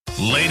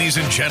Ladies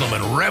and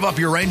gentlemen, rev up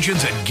your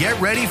engines and get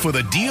ready for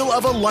the deal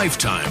of a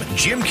lifetime.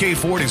 Jim K.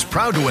 Ford is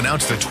proud to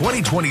announce the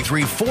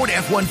 2023 Ford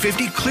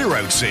F-150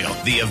 Clear-Out Sale,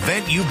 the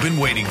event you've been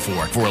waiting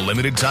for. For a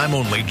limited time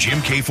only,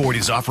 Jim K. Ford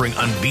is offering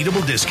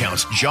unbeatable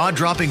discounts,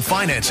 jaw-dropping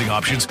financing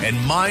options, and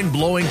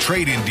mind-blowing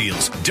trade-in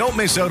deals. Don't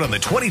miss out on the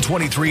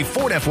 2023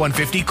 Ford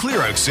F-150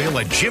 Clear-Out Sale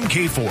at Jim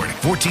K. Ford,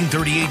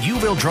 1438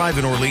 Uville Drive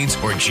in Orleans,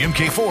 or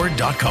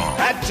jimkford.com.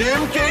 At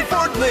Jim K.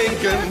 Ford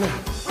Lincoln,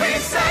 we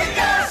say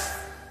yes!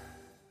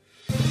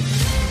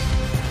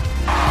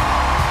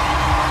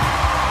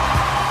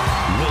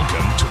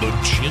 Welcome to the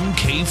Jim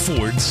K.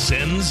 Ford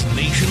Sens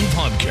Nation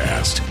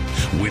podcast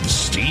with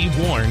Steve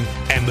Warren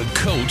and the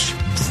coach,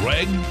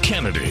 Greg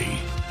Kennedy.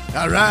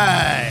 All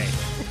right.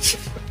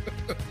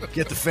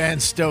 Get the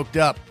fans stoked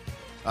up.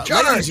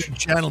 Ladies and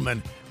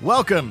gentlemen,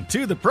 welcome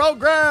to the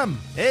program.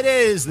 It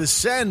is the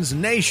Sens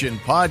Nation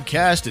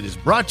podcast. It is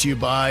brought to you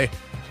by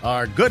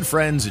our good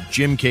friends at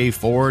Jim K.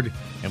 Ford,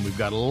 and we've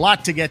got a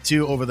lot to get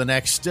to over the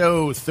next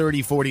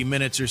 30, 40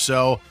 minutes or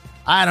so.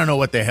 I don't know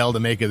what the hell to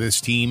make of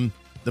this team.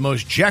 The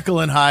most Jekyll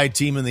and Hyde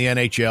team in the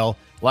NHL.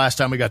 Last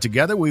time we got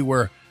together, we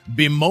were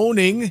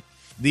bemoaning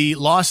the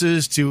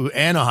losses to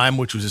Anaheim,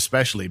 which was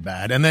especially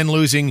bad, and then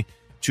losing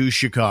to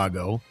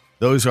Chicago.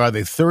 Those are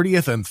the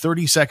 30th and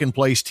 32nd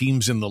place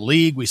teams in the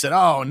league. We said,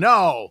 oh,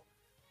 no.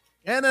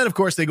 And then, of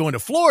course, they go into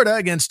Florida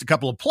against a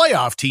couple of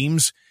playoff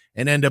teams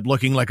and end up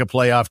looking like a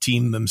playoff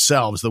team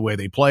themselves the way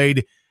they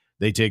played.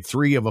 They take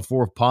 3 of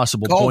 4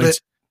 possible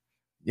points.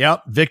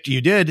 Yep, Victor,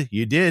 you did.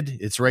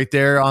 It's right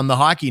there on the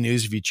hockey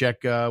news. If you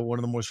check one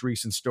of the most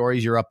recent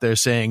stories, you're up there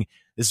saying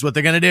this is what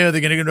they're going to do. They're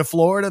going to go to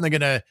Florida and they're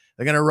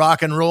going to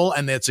rock and roll,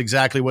 and that's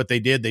exactly what they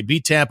did. They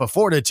beat Tampa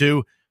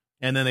 4-2,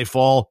 and then they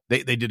fall.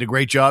 They did a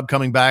great job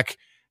coming back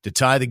to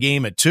tie the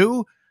game at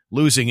 2,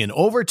 losing in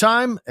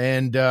overtime.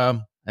 And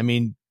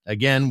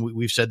again,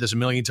 we've said this a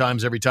million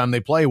times. Every time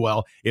they play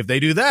well, if they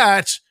do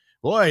that,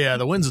 boy,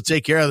 the wins will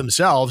take care of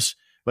themselves.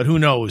 But who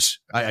knows?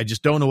 I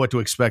just don't know what to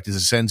expect as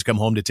the Sens come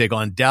home to take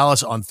on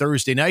Dallas on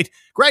Thursday night.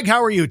 Greg,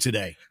 how are you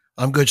today?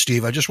 I'm good,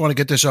 Steve. I just want to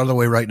get this out of the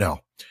way right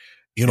now.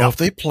 You know, if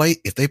they play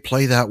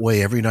that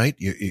way every night,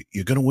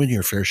 you're going to win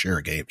your fair share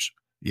of games.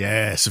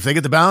 Yes, if they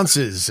get the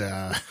bounces,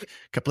 a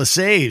couple of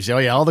saves. Oh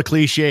yeah, all the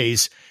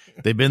cliches.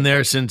 They've been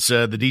there since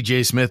the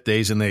DJ Smith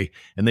days, and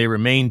they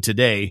remain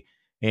today.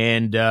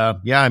 And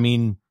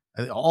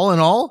all in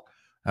all,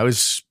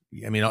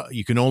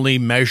 you can only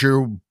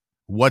measure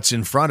what's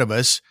in front of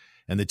us.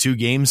 And the 2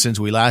 games since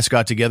we last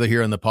got together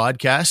here on the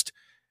podcast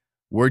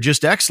were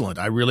just excellent.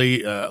 I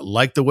really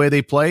liked the way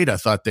they played. I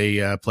thought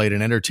they played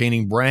an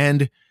entertaining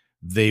brand.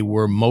 They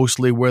were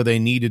mostly where they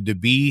needed to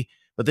be.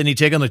 But then you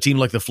take on a team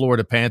like the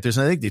Florida Panthers,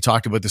 and I think they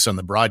talked about this on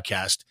the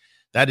broadcast.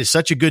 That is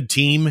such a good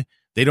team.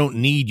 They don't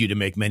need you to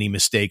make many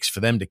mistakes for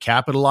them to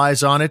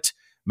capitalize on it.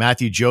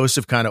 Matthew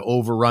Joseph kind of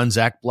overruns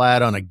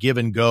Ekblad on a give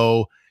and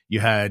go. You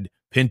had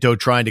Pinto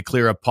trying to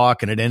clear a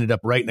puck, and it ended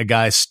up right in a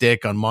guy's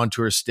stick on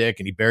Montour's stick,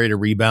 and he buried a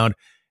rebound.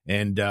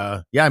 And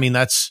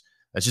that's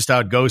just how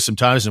it goes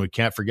sometimes. And we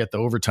can't forget the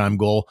overtime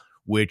goal,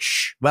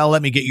 which, well,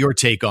 let me get your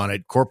take on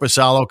it.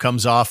 Korpisalo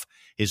comes off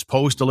his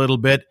post a little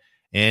bit,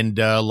 and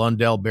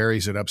Lundell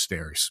buries it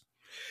upstairs.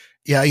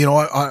 Yeah,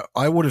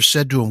 I would have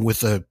said to him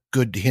with a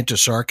good hint of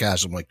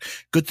sarcasm, like,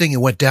 good thing you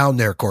went down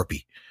there,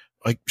 Corpy.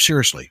 Like,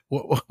 seriously.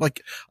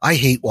 Like, I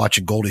hate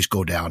watching goalies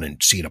go down and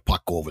seeing a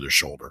puck go over their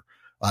shoulder.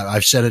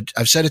 I've said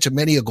it to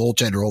many a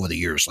goaltender over the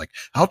years. Like,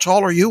 how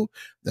tall are you?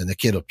 And the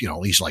kid,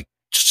 he's like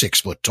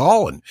 6 foot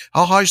tall. And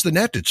how high's the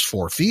net? It's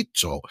 4 feet.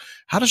 So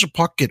how does a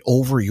puck get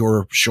over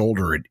your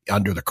shoulder and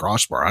under the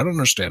crossbar? I don't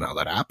understand how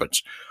that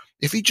happens.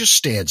 If he just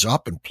stands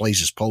up and plays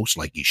his post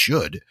like he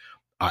should,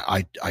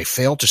 I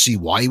fail to see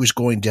why he was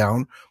going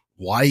down,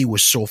 why he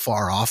was so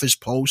far off his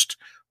post.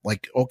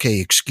 Like, okay,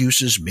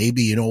 excuses.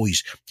 Maybe,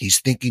 he's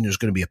thinking there's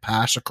going to be a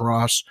pass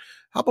across.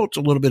 How about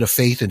a little bit of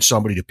faith in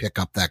somebody to pick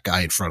up that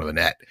guy in front of the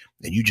net,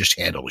 and you just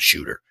handle the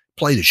shooter,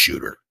 play the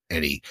shooter.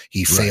 And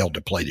he failed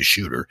to play the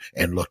shooter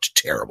and looked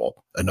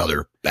terrible.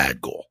 Another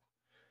bad goal.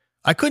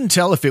 I couldn't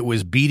tell if it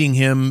was beating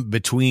him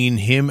between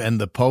him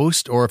and the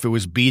post, or if it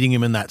was beating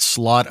him in that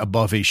slot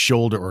above his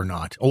shoulder or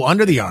not. Oh,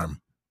 under the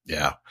arm.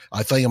 Yeah.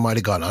 I thought you might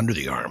have gone under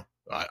the arm.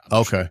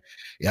 Okay.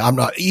 Yeah, I'm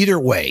not. Either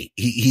way,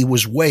 he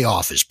was way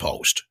off his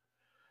post.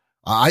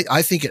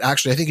 I think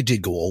it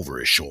did go over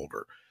his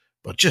shoulder.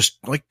 But just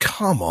like,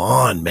 come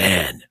on,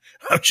 man.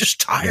 I'm just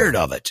tired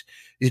of it.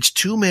 It's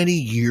too many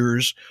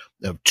years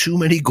of too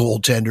many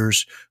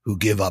goaltenders who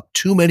give up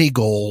too many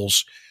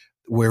goals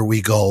where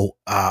we go,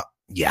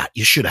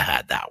 you should have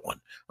had that one.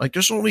 Like,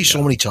 there's only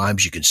so many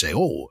times you can say,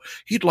 oh,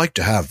 he'd like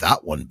to have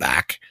that one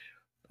back.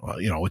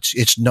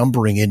 It's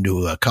numbering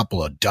into a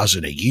couple of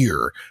dozen a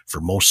year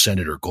for most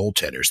Senator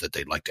goaltenders that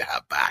they'd like to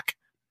have back.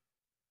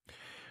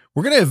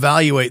 We're going to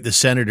evaluate the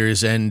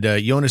Senators, and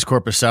Jonas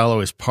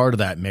Korpisalo is part of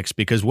that mix,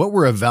 because what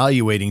we're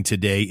evaluating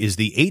today is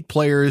the 8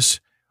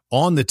 players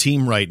on the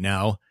team right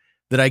now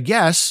that I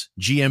guess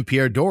GM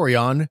Pierre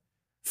Dorion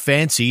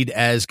fancied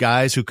as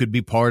guys who could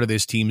be part of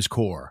this team's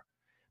core.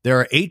 There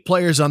are 8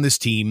 players on this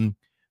team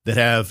that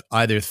have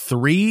either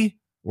 3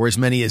 or as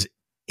many as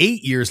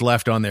 8 years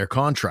left on their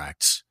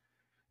contracts.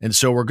 And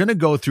so we're going to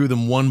go through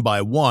them one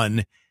by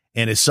one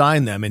and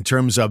assign them in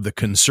terms of the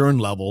concern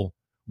level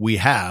we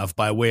have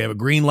by way of a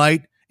green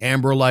light,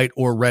 amber light,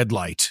 or red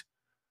light.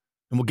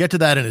 And we'll get to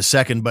that in a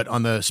second. But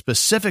on the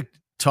specific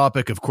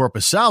topic of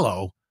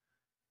Korpisalo,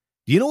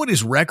 do you know what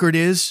his record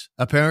is,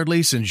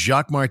 apparently, since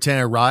Jacques Martin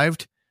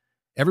arrived?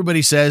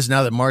 Everybody says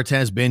now that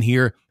Martin's been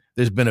here,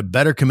 there's been a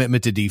better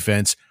commitment to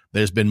defense.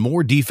 There's been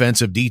more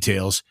defensive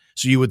details.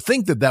 So you would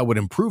think that that would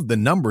improve the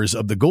numbers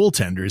of the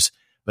goaltenders.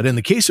 But in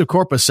the case of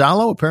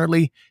Korpisalo,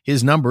 apparently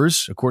his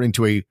numbers, according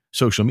to a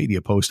social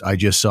media post I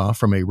just saw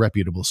from a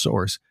reputable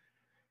source,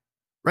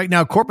 right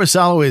now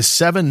Korpisalo is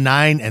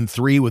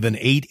 7-9-3 with an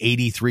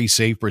 .883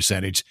 save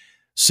percentage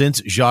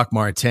since Jacques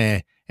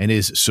Martin and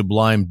his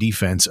sublime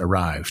defense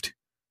arrived.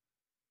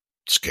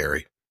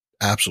 Scary.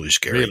 Absolutely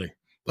scary. Really?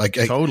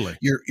 Totally.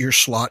 Your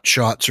slot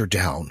shots are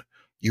down.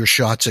 Your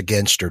shots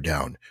against are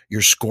down.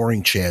 Your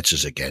scoring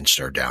chances against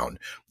are down.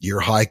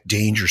 Your high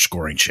danger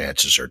scoring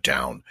chances are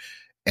down.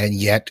 And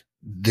yet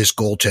this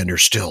goaltender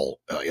still,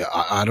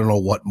 I don't know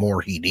what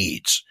more he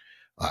needs.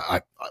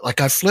 I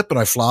flip and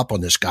I flop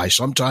on this guy.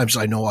 Sometimes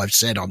I know I've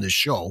said on this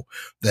show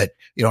that,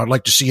 I'd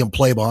like to see him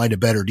play behind a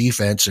better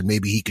defense and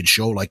maybe he could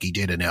show like he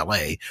did in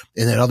LA.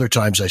 And then other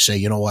times I say,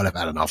 you know what? I've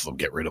had enough of him.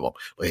 Get rid of him.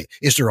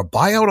 Is there a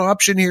buyout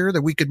option here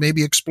that we could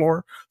maybe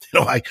explore?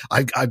 I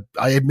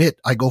admit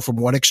I go from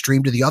one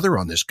extreme to the other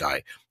on this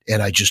guy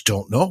and I just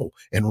don't know.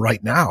 And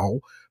right now,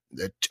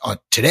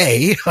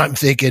 today I'm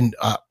thinking,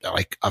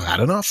 I've had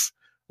enough.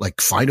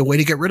 Find a way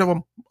to get rid of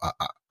him.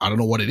 I don't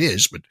know what it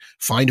is, but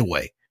find a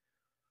way.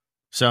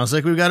 Sounds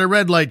like we've got a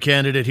red light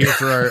candidate here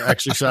for our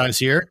exercise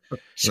here.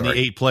 In the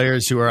 8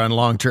 players who are on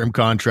long-term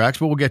contracts,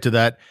 but we'll get to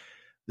that.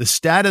 The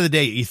stat of the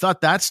day. You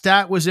thought that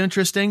stat was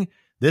interesting?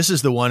 This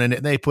is the one, and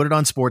they put it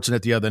on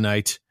Sportsnet the other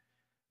night,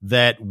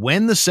 that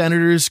when the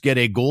Senators get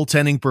a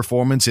goaltending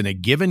performance in a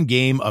given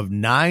game of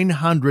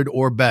 900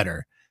 or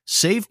better,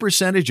 save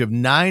percentage of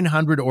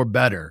 900 or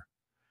better,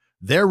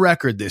 their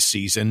record this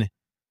season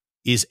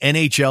is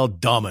NHL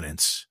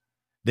dominance.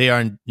 They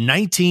are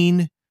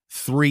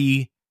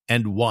 19-3-1.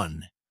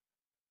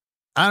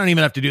 I don't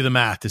even have to do the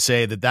math to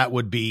say that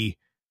would be,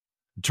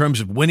 in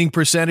terms of winning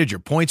percentage or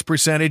points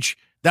percentage,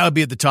 that would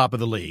be at the top of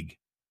the league.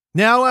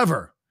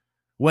 However,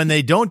 when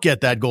they don't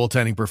get that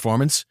goaltending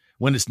performance,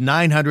 when it's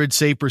 900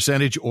 save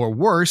percentage or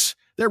worse,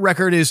 their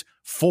record is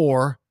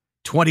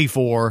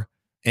 4-24-1.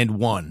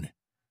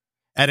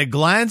 At a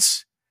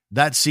glance,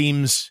 that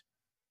seems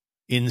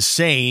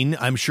insane.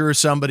 I'm sure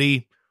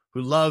somebody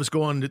who loves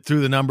going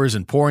through the numbers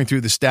and pouring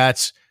through the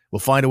stats will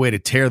find a way to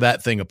tear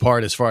that thing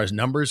apart as far as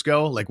numbers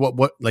go. Like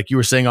what like you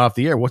were saying off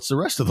the air, what's the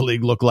rest of the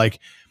league look like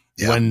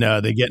when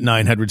they get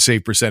 900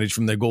 save percentage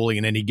from their goalie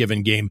in any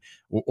given game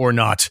or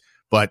not?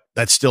 But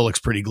that still looks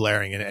pretty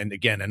glaring. And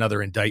again,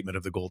 another indictment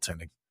of the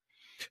goaltending.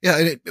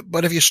 Yeah,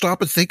 but if you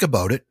stop and think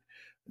about it,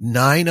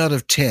 9 out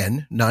of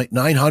 10,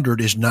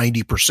 900 is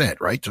 90%,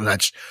 right? So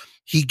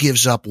he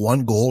gives up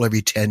 1 goal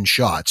every 10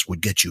 shots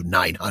would get you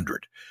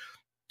 900.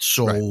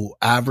 So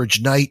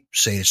average night,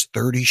 say it's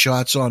 30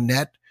 shots on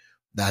net.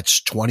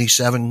 That's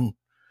 27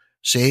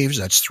 saves.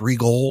 That's 3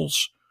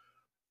 goals.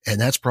 And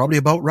that's probably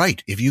about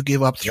right. If you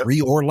give up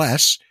 3 or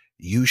less,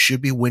 you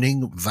should be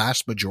winning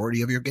vast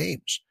majority of your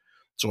games.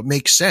 So it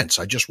makes sense.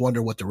 I just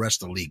wonder what the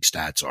rest of the league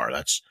stats are.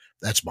 That's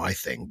my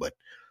thing. But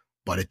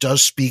it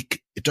does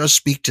speak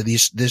to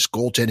this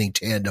goaltending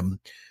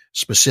tandem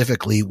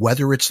specifically,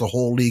 whether it's the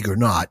whole league or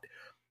not.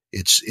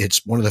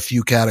 It's one of the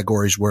few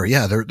categories where,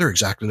 they're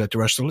exactly like the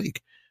rest of the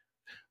league.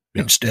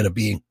 Yeah. Instead of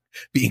being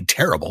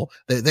terrible,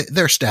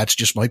 their stats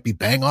just might be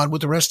bang on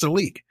with the rest of the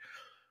league.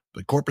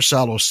 But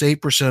Korpisalo's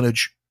save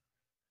percentage,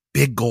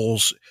 big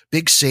goals,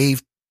 big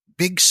save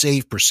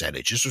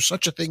percentage. Is there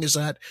such a thing as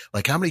that?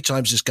 Like, how many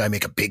times does this guy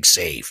make a big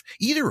save?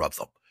 Either of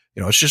them.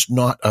 It's just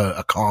not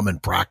a common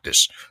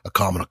practice, a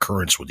common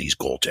occurrence with these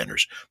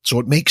goaltenders. So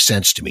it makes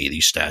sense to me,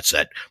 these stats,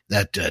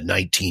 that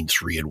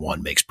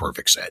 19-3-1 makes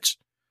perfect sense.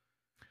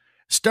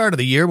 Start of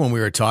the year when we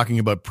were talking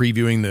about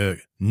previewing the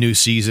new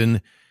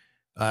season,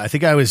 I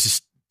think I was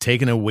just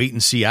taking a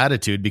wait-and-see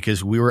attitude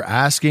because we were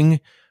asking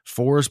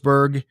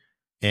Forsberg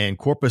and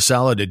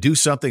Korpisalo to do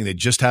something they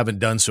just haven't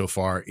done so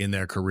far in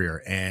their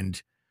career.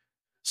 And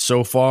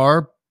so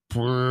far,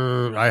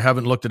 I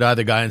haven't looked at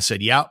either guy and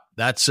said,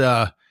 that's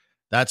going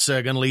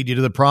to lead you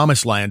to the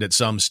promised land at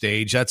some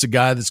stage. That's a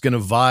guy that's going to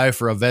vie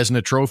for a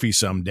Vezina trophy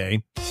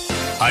someday.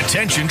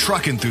 Attention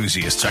truck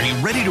enthusiasts, are you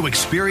ready to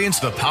experience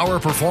the power,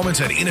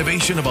 performance, and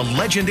innovation of a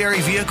legendary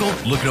vehicle?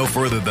 Look no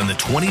further than the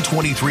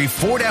 2023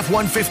 Ford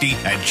F-150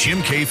 at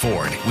Jim K.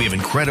 Ford. We have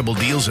incredible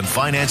deals and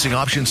financing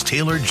options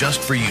tailored just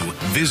for you.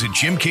 Visit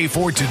Jim K.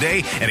 Ford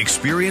today and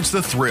experience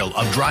the thrill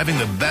of driving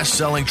the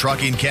best-selling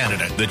truck in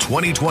Canada, the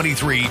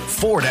 2023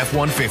 Ford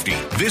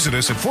F-150. Visit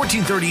us at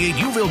 1438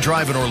 Uville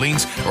Drive in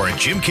Orleans or at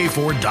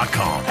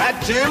jimkford.com.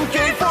 At Jim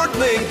K. Ford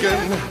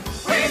Lincoln,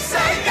 we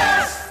say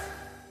yes!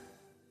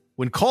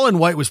 When Colin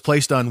White was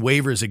placed on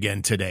waivers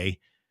again today,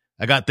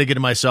 I got thinking to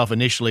myself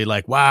initially,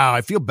 like, wow,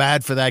 I feel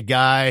bad for that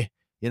guy.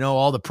 You know,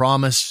 all the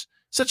promise.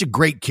 Such a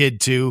great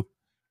kid, too.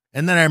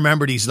 And then I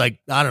remembered he's like,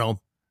 I don't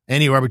know,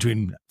 anywhere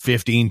between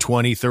 15,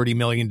 20, $30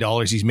 million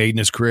he's made in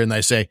his career. And I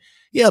say,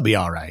 yeah, he'll be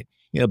all right.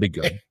 He'll be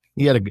good.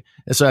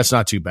 So that's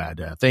not too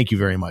bad. Thank you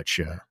very much,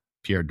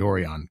 Pierre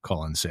Dorion,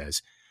 Colin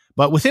says.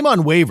 But with him on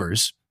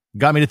waivers,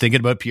 got me to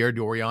thinking about Pierre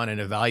Dorion and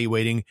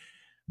evaluating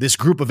this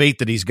group of 8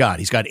 that he's got.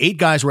 He's got 8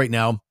 guys right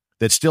now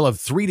that still have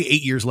 3 to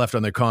 8 years left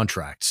on their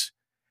contracts.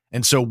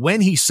 And so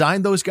when he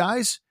signed those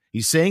guys,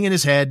 he's saying in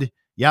his head,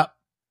 yep,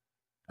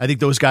 I think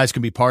those guys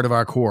can be part of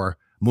our core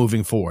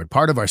moving forward,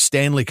 part of our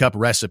Stanley Cup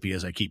recipe,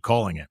 as I keep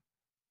calling it.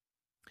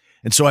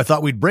 And so I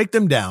thought we'd break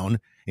them down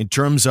in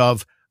terms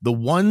of the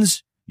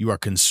ones you are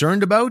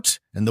concerned about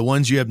and the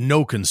ones you have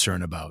no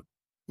concern about.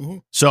 Mm-hmm.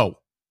 So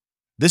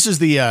this is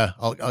the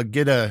I'll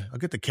get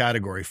the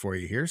category for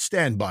you here.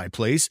 Stand by,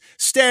 please.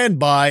 Stand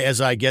by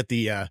as I get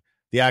the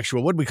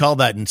actual, what do we call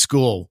that in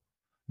school?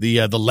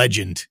 The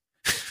legend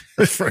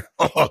for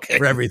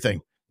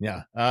everything.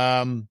 Yeah.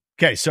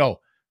 Okay. So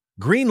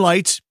green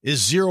light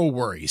is 0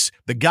 worries.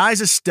 The guy's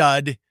a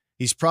stud.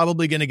 He's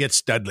probably going to get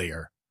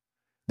studlier.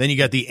 Then you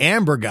got the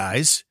amber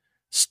guys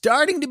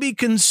starting to be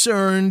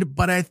concerned,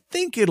 but I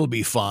think it'll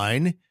be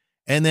fine.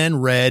 And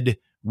then red,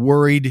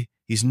 worried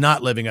he's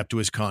not living up to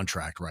his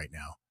contract right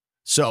now.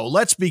 So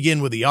let's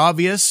begin with the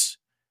obvious.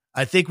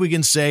 I think we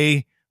can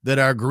say that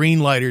our green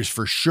lighters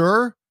for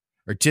sure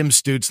are Tim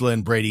Stützle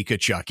and Brady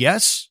Tkachuk.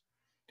 Yes?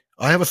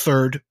 I have a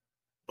third.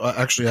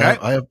 Actually,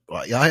 okay.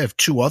 I have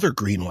 2 other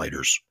green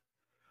lighters.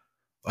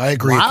 I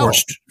agree. Wow. Of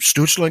course,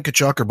 Stützle and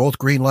Tkachuk are both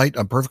green light.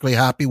 I'm perfectly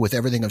happy with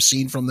everything I've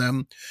seen from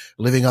them,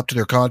 living up to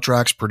their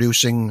contracts,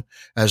 producing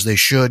as they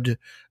should.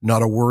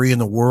 Not a worry in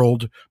the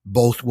world.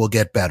 Both will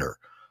get better.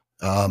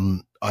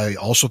 I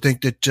also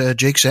think that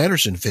Jake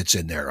Sanderson fits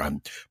in there.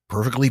 I'm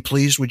perfectly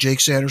pleased with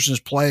Jake Sanderson's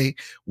play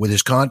with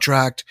his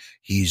contract.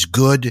 He's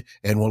good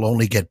and will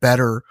only get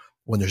better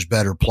when there's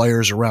better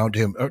players around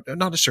him.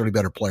 Not necessarily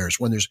better players,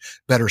 when there's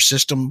better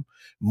system,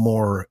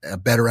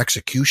 better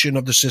execution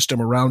of the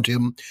system around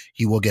him,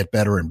 he will get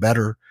better and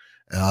better.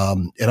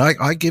 And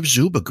I give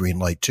Zub a green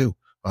light too.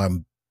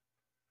 I'm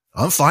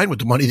fine with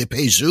the money they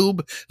pay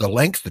Zub, the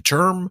length, the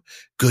term,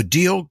 good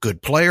deal,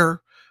 good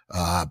player,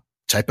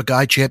 type of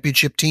guy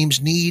championship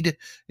teams need.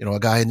 You know, a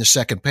guy in the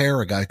second pair,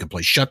 a guy who can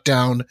play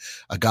shutdown,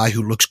 a guy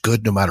who looks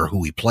good no matter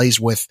who he plays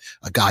with,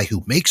 a guy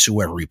who makes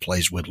whoever he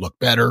plays with look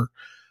better.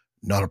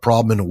 Not a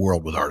problem in the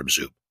world with Artem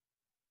Zub.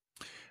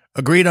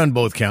 Agreed on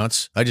both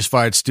counts. I just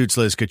fired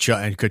Stützle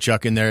and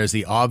Tkachuk in there as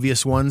the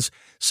obvious ones.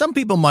 Some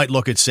people might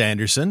look at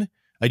Sanderson.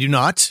 I do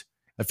not.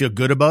 I feel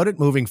good about it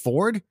moving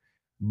forward.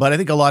 But I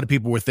think a lot of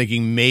people were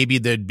thinking maybe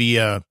there'd be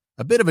a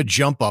bit of a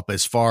jump up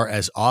as far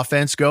as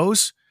offense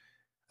goes.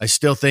 I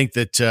still think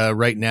that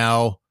right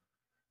now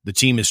the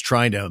team is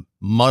trying to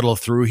muddle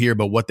through here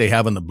about what they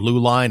have on the blue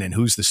line and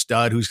who's the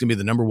stud, who's going to be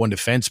the number 1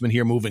 defenseman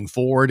here moving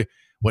forward.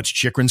 What's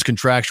Chikrin's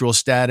contractual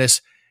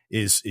status?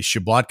 Is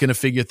Shabbat going to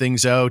figure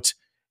things out?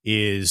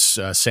 Is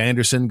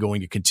Sanderson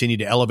going to continue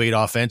to elevate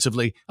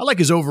offensively? I like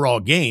his overall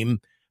game,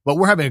 but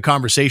we're having a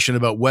conversation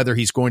about whether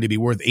he's going to be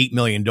worth $8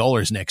 million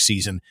next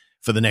season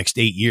for the next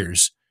 8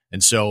 years.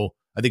 And so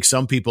I think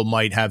some people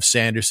might have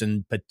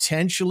Sanderson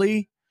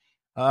potentially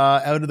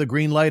out of the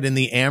green light in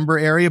the amber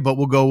area, but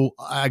we'll go,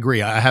 I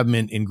agree. I have him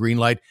in green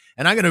light.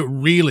 And I'm going to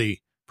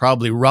really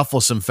probably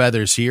ruffle some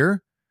feathers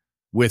here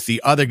with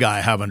the other guy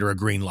I have under a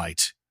green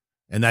light,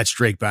 and that's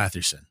Drake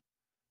Batherson.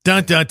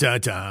 Dun, dun, dun,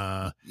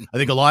 dun. I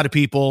think a lot of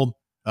people,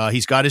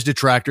 he's got his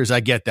detractors, I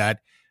get that,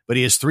 but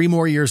he has 3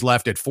 more years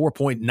left at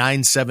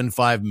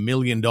 $4.975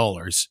 million,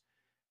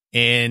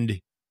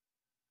 and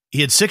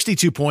he had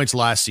 62 points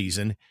last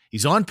season.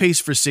 He's on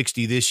pace for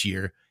 60 this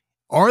year.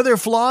 Are there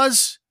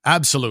flaws?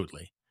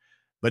 Absolutely.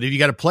 But if you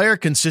got a player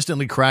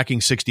consistently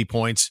cracking 60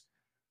 points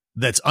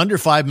that's under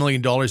 $5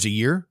 million a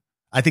year,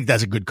 I think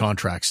that's a good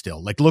contract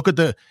still. Like,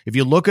 if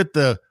you look at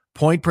the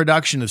point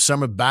production of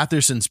some of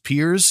Batherson's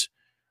peers,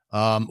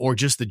 or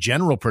just the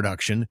general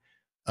production,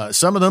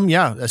 some of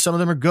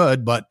them are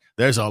good, but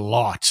there's a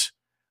lot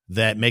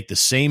that make the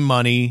same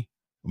money,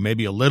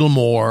 maybe a little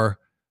more,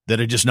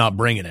 that are just not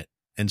bringing it.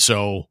 And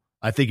so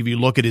I think if you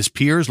look at his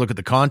peers, look at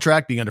the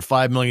contract being under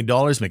 $5 million,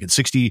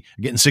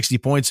 getting 60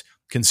 points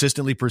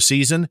consistently per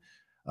season,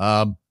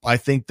 I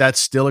think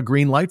that's still a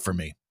green light for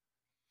me.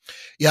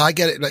 Yeah, I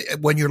get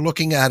it. When you're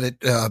looking at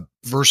it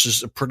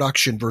versus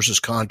production versus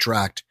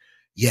contract,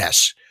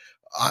 yes.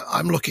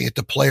 I'm looking at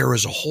the player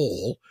as a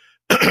whole.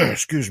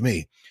 Excuse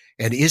me.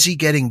 And is he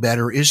getting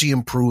better? Is he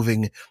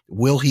improving?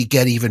 Will he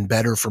get even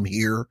better from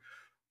here?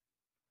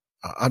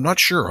 I'm not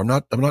sure. I'm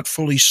not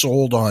fully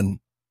sold on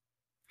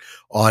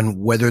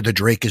whether the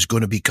Drake is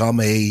going to become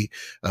a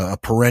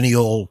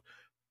perennial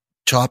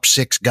top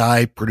 6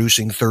 guy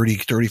producing 30,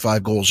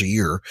 35 goals a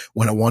year,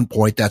 when at one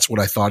point that's what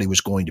I thought he was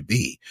going to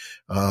be.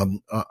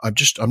 I'm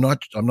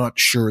not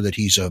sure that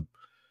he's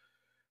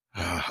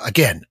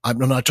again, I'm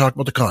not talking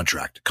about the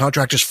contract. The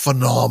contract is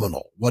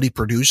phenomenal. What he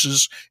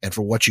produces and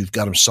for what you've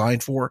got him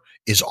signed for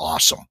is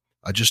awesome.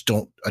 I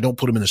don't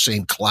put him in the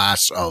same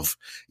class of,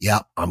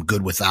 yeah, I'm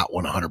good with that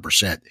one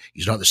 100%.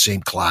 He's not the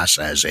same class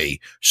as a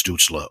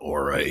Stützle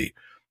or a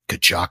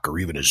Kachuk or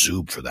even a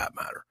Zub for that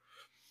matter.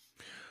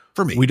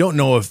 For me. We don't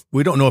know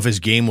if his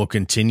game will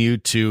continue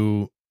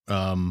to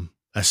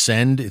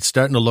ascend. It's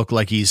starting to look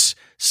like he's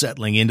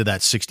settling into that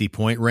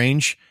 60-point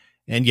range.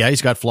 And yeah,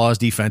 he's got flaws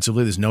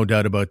defensively. There's no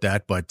doubt about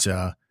that. But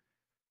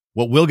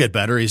what will get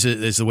better is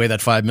the way that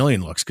 $5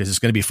 million looks, because it's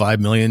going to be $5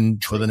 million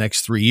for the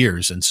next 3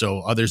 years. And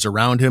so others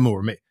around him who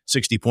are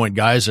 60-point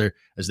guys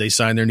as they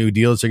sign their new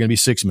deals, they're going to be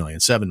 $6 million,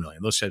 $7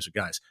 million, those types of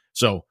guys.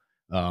 So,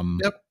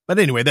 But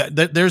anyway,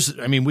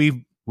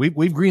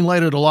 we've green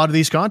lighted a lot of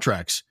these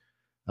contracts.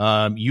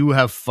 You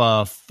have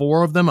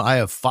 4 of them. I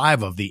have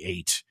 5 of the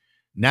 8.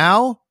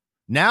 Now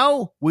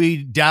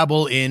we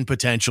dabble in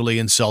potentially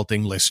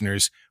insulting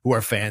listeners who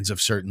are fans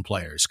of certain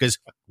players. Because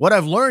what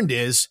I've learned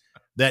is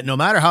that no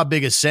matter how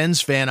big a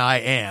Sens fan I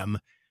am,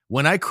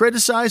 when I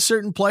criticize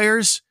certain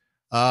players,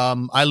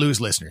 I lose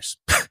listeners.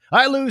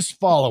 I lose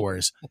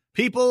followers.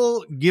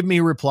 People give me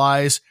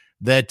replies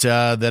that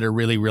are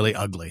really, really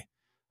ugly.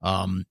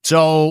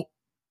 So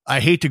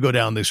I hate to go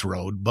down this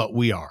road, but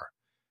we are.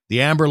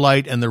 The amber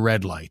light and the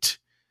red light.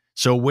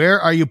 So where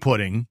are you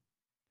putting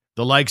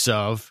the likes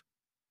of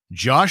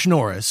Josh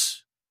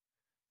Norris,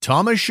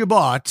 Thomas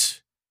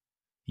Chabot,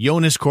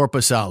 Jonas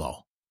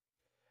Korpisalo?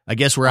 I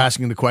guess we're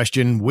asking the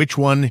question, let's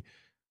start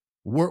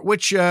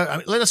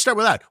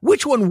with that.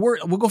 Which one,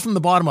 we'll go from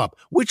the bottom up.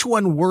 Which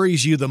one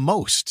worries you the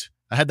most?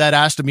 I had that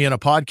asked of me on a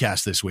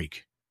podcast this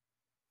week.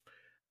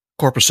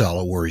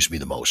 Korpisalo worries me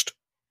the most.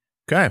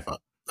 Okay.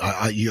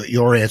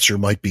 Your answer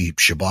might be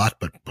Chabot,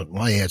 but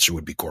my answer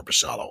would be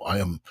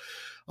Korpisalo.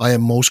 I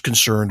am most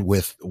concerned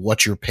with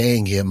what you're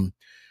paying him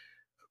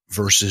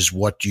versus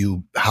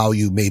how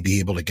you may be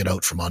able to get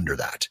out from under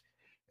that.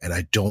 And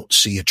I don't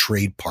see a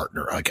trade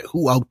partner.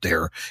 Who out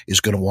there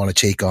is going to want to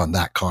take on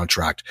that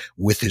contract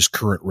with his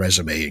current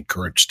resume and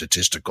current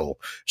statistical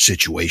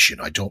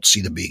situation? I don't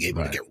see them being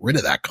able to get rid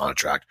of that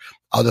contract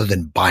other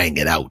than buying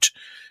it out.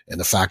 And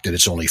the fact that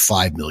it's only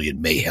 $5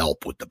 million may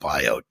help with the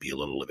buyout be a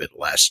little bit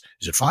less.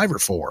 Is it 5 or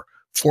 4?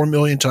 $4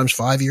 million times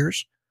 5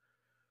 years?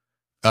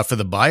 For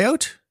the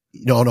buyout?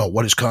 No,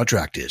 what his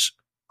contract is.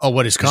 Oh,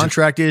 what his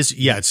contract is?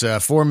 Yeah, it's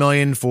 $4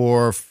 million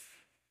for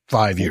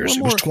 5 years.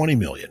 It was $20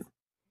 million.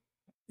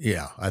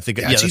 Yeah, I think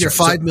it's either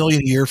 $5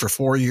 million a year for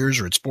 4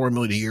 years, or it's $4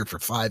 million a year for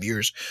 5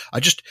 years.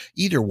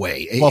 Either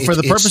way. Well, for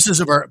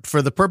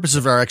the purpose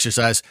of our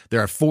exercise,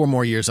 there are 4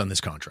 more years on this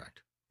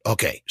contract.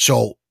 Okay,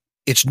 so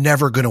it's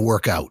never going to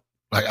work out.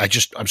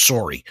 I'm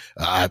sorry.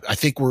 I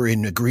think we're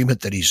in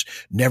agreement that he's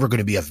never going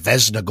to be a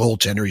Vezina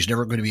goaltender. He's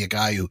never going to be a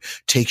guy who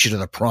takes you to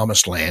the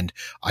promised land.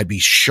 I'd be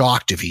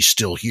shocked if he's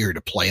still here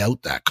to play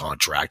out that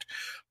contract.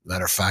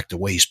 Matter of fact, the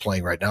way he's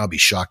playing right now, I'd be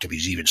shocked if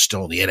he's even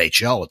still in the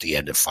NHL at the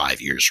end of 5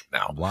 years from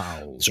now.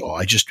 Wow. So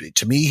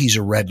to me, he's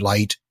a red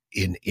light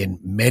in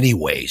many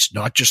ways,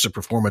 not just the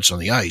performance on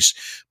the ice,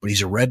 but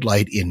he's a red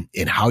light in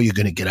how you're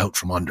going to get out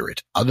from under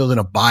it. Other than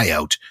a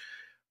buyout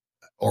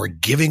or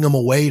giving him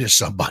away to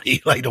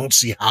somebody, I don't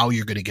see how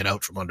you're going to get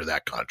out from under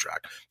that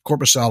contract.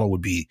 Korpisalo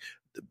would be,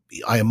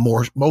 I am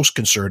most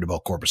concerned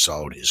about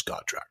Korpisalo and his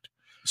contract.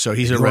 So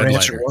he's a red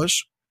light.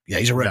 Yeah,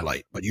 he's a red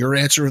light. But your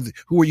answer,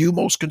 who are you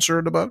most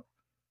concerned about?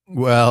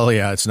 Well,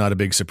 yeah, it's not a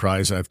big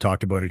surprise. I've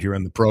talked about it here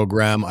on the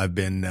program. I've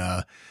been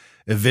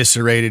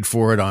eviscerated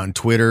for it on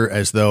Twitter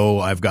as though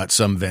I've got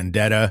some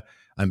vendetta.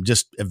 I'm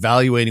just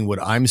evaluating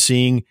what I'm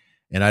seeing,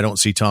 and I don't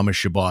see Thomas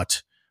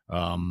Chabot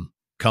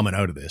coming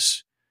out of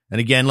this. And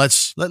again,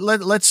 let's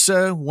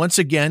once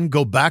again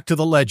go back to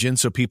the legend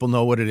so people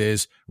know what it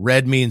is.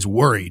 Red means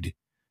worried.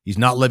 He's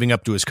not living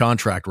up to his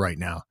contract right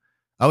now.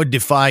 I would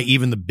defy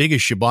even the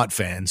biggest Chabot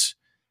fans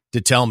to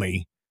tell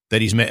me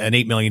that he's an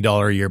 $8 million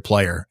a year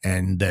player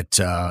and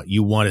that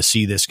you want to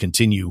see this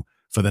continue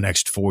for the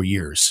next 4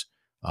 years.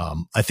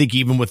 I think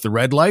even with the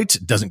red light,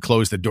 it doesn't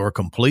close the door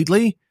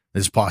completely.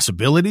 There's a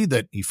possibility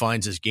that he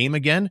finds his game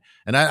again.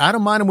 And I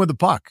don't mind him with the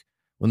puck.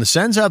 When the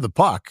Sens have the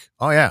puck,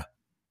 oh yeah,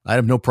 I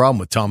have no problem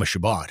with Thomas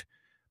Chabot.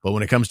 But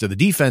when it comes to the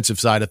defensive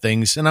side of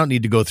things, and I don't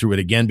need to go through it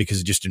again because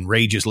it just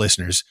enrages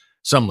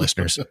some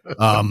listeners.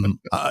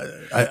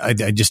 I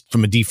just,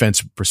 from a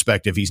defense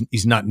perspective,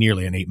 he's not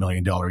nearly an $8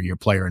 million a year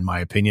player, in my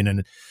opinion.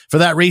 And for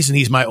that reason,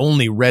 he's my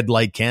only red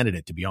light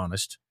candidate, to be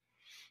honest.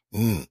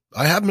 I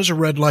have him as a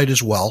red light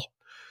as well.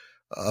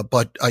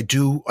 But I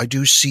do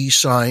see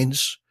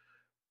signs.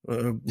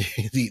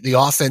 The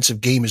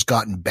offensive game has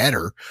gotten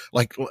better.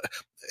 Like,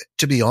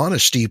 to be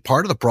honest, Steve,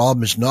 part of the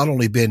problem has not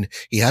only been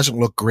he hasn't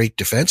looked great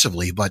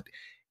defensively, but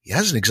he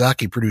hasn't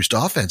exactly produced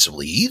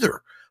offensively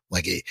either.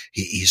 Like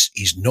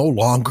he's no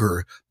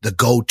longer the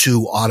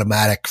go-to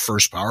automatic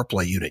first power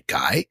play unit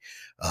guy.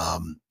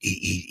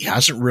 He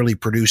hasn't really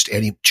produced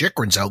any.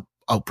 Chikrin's out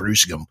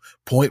producing him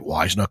point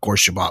wise. And of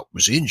course, Chabot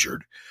was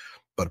injured,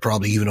 but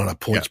probably even on a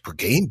points per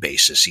game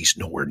basis, he's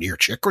nowhere near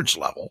Chikrin's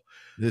level.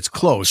 It's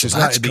close. So it's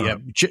not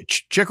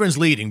Chikrin's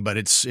leading, but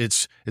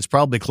it's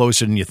probably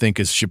closer than you think,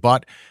 as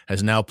Chabot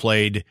has now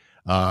played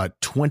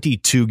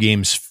 22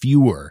 games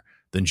fewer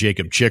than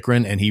Jacob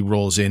Chychrun, and he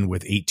rolls in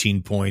with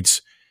 18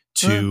 points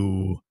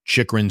to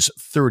Chychrun's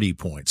 30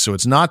 points. So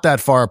it's not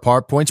that far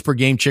apart. Points per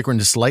game, Chychrun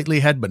is slightly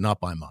ahead, but not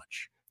by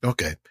much.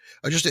 Okay.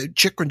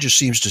 Chychrun just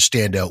seems to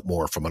stand out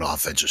more from an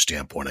offensive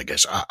standpoint, I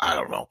guess. I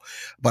don't know.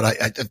 But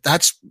I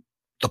that's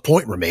the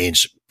point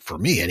remains for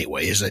me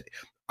anyway, is that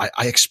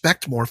I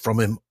expect more from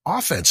him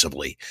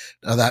offensively.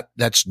 Now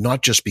that's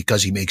not just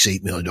because he makes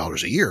 $8 million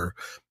a year,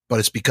 but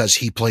it's because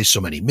he plays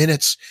so many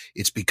minutes.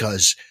 It's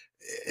because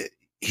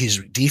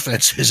his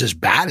defense is as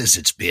bad as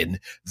it's been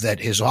that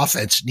his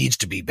offense needs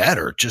to be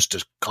better just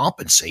to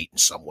compensate in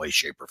some way,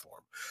 shape, or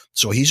form.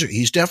 So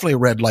he's definitely a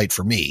red light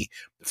for me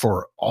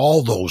for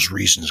all those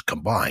reasons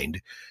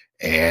combined.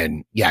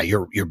 And yeah,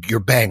 you're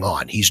bang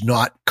on. He's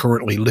not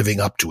currently living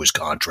up to his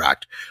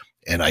contract,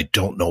 and I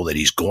don't know that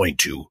he's going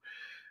to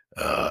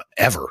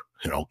ever,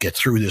 get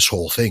through this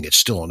whole thing. It's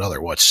still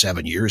another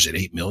 7 years at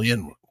 $8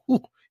 million.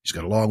 Whew, he's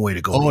got a long way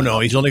to go. Oh no,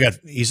 I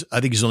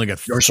think he's only got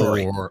four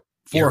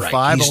or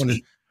five.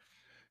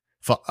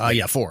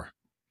 Four.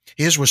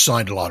 His was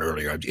signed a lot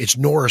earlier. It's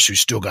Norris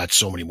who's still got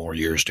so many more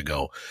years to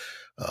go.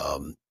 I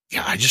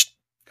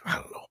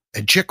don't know.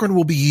 And Chychrun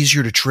will be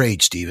easier to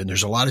trade, Steven.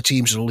 There's a lot of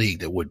teams in the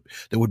league that would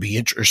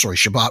be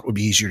Chabot would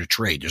be easier to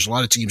trade. There's a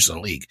lot of teams in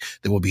the league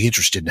that would be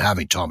interested in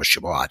having Thomas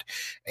Chabot.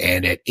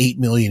 And at $8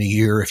 million a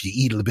year, if you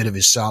eat a bit of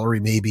his salary,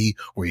 maybe,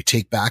 or you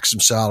take back some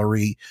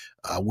salary,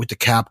 with the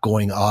cap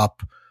going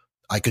up,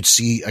 I could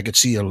see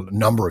a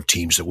number of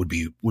teams that would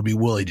be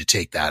willing to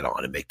take that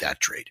on and make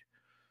that trade.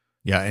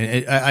 Yeah.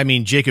 And I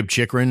mean, Jacob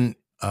Chychrun,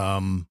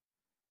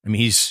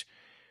 he's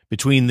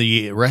between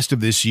the rest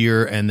of this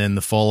year and then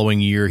the following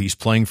year, he's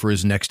playing for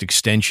his next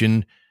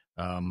extension.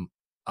 I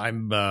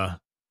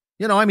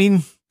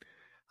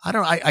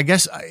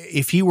guess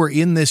if he were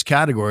in this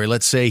category,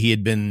 let's say he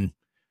had been,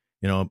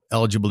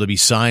 eligible to be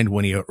signed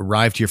when he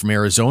arrived here from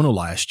Arizona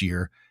last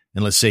year,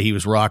 and let's say he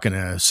was rocking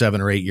a 7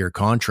 or 8 year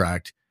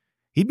contract,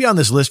 he'd be on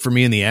this list for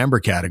me in the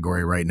amber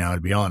category right now,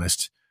 to be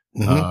honest.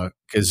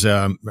 Because,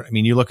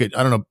 you look at,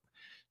 I don't know,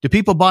 do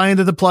people buy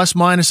into the plus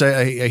minus?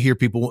 I hear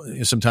people,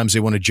 sometimes they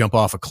want to jump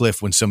off a cliff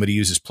when somebody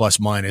uses plus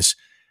minus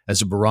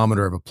as a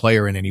barometer of a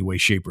player in any way,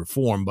 shape, or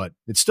form, but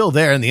it's still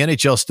there, and the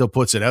NHL still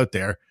puts it out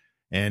there.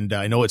 And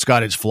I know it's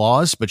got its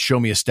flaws, but show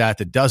me a stat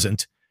that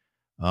doesn't.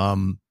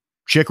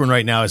 Chychrun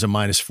right now is a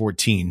minus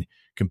 14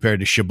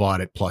 compared to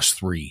Chabot at plus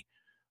 3.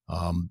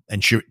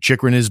 And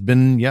Chychrun has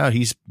been,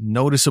 he's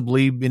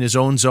noticeably in his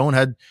own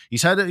zone.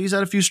 He's had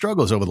a few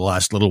struggles over the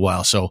last little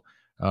while. So,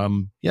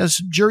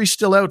 yes, jury's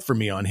still out for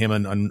me on him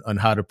and on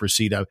how to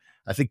proceed.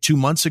 I think 2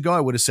 months ago, I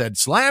would have said,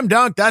 slam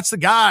dunk, that's the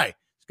guy.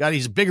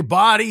 He's a bigger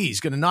body. He's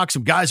going to knock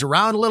some guys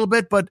around a little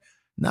bit, but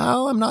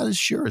now I'm not as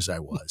sure as I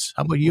was.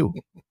 How about you?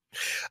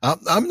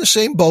 I'm in the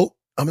same boat.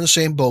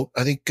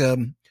 I think,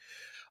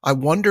 I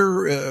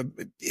wonder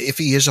if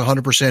he is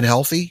 100%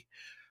 healthy.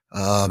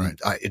 Right.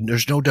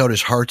 There's no doubt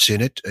his heart's in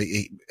it.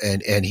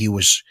 And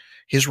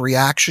his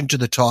reaction to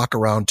the talk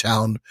around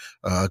town,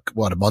 a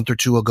month or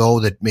two ago,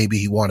 that maybe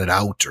he wanted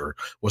out or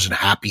wasn't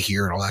happy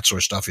here and all that sort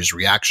of stuff. His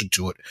reaction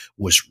to it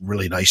was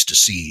really nice to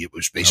see. It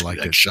was basically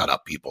like shut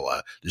up, people.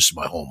 This is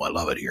my home. I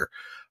love it here.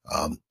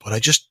 But I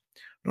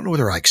don't know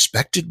whether I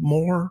expected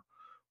more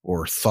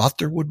or thought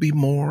there would be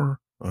more.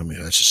 I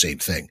mean, that's the same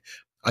thing.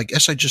 I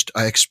guess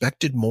I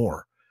expected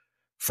more.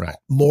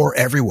 More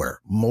everywhere,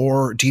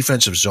 more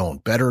defensive zone,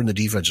 better in the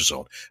defensive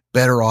zone,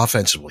 better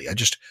offensively.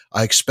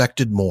 I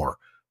expected more,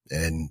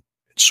 and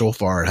so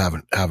far I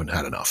haven't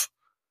had enough.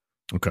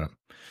 Okay.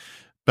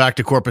 Back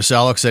to Corpus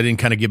Alex. I didn't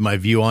kind of give my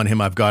view on him.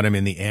 I've got him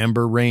in the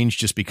amber range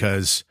just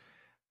because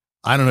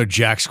I don't know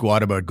jack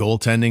squat about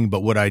goaltending,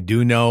 but what I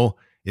do know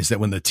is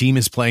that when the team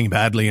is playing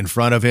badly in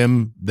front of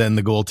him, then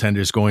the goaltender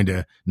is going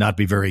to not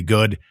be very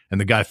good. And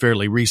the guy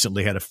fairly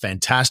recently had a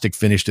fantastic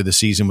finish to the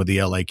season with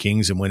the LA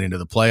Kings and went into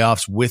the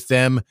playoffs with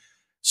them.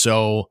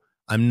 So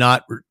I'm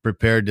not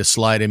prepared to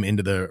slide him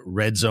into the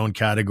red zone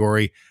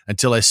category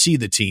until I see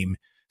the team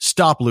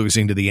stop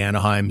losing to the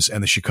Anaheims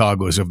and the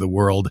Chicagos of the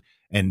world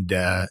and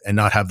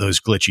not have those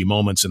glitchy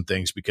moments and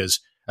things, because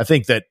I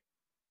think that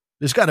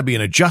there's got to be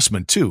an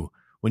adjustment too.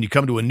 When you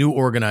come to a new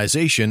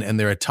organization and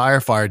they're a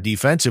tire fire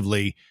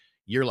defensively,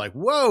 you're like,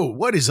 whoa,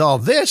 what is all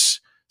this?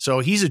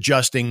 So he's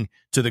adjusting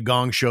to the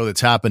gong show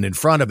that's happened in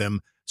front of him.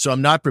 So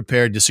I'm not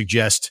prepared to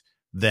suggest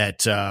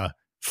that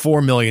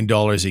 $4 million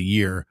a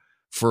year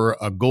for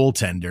a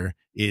goaltender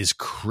is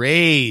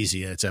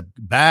crazy. It's a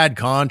bad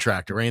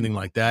contract or anything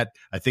like that.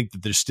 I think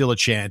that there's still a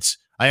chance.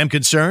 I am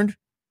concerned,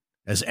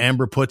 as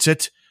Amber puts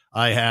it.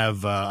 I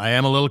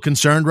am a little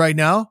concerned right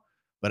now.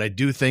 But I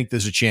do think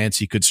there's a chance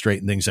he could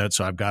straighten things out.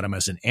 So I've got him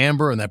as an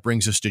amber, and that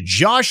brings us to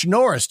Josh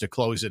Norris to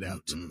close it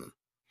out.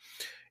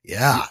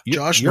 Yeah,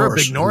 Josh you're Norris. You're a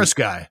big Norris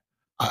guy.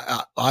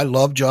 I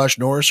love Josh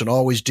Norris and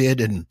always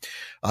did. And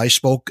I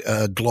spoke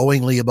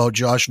glowingly about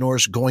Josh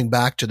Norris going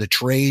back to the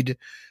trade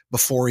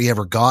before he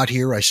ever got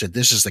here. I said,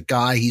 this is the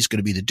guy. He's going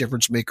to be the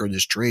difference maker in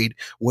this trade.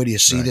 Where do you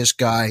see this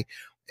guy?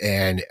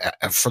 And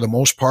for the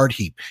most part,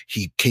 he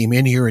came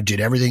in here and did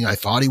everything I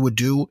thought he would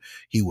do.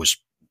 He was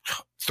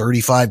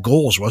 35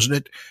 goals, wasn't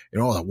it? The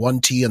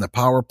 1T on the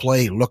power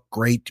play looked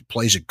great,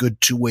 plays a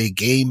good two-way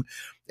game,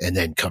 and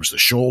then comes the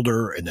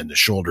shoulder, and then the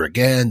shoulder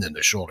again, then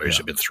the shoulder. Has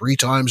been 3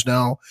 times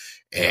now,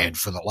 and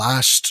for the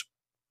last,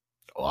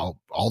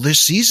 all this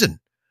season,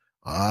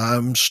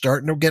 I'm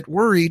starting to get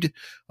worried.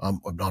 I'm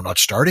not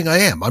starting. I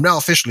am. I'm now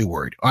officially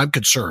worried. I'm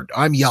concerned.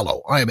 I'm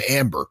yellow. I am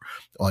amber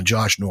on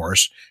Josh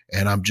Norris.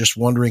 And I'm just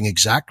wondering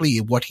exactly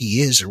what he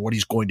is or what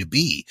he's going to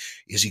be.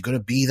 Is he going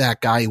to be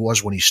that guy he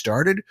was when he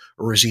started?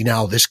 Or is he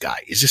now this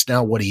guy? Is this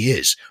now what he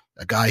is?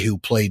 A guy who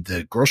played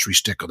the grocery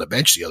stick on the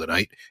bench the other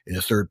night in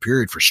the third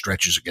period for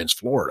stretches against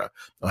Florida.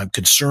 I'm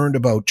concerned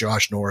about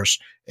Josh Norris,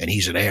 and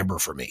he's an amber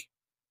for me.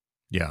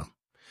 Yeah.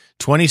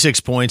 26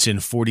 points in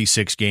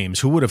 46 games.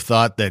 Who would have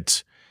thought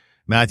that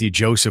Matthew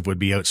Joseph would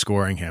be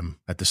outscoring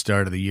him at the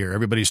start of the year?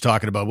 Everybody's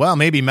talking about, well,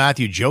 maybe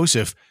Matthew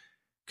Joseph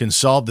can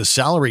solve the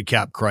salary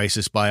cap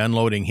crisis by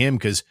unloading him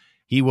because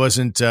he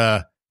wasn't,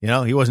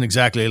 he wasn't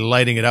exactly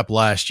lighting it up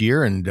last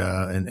year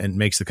and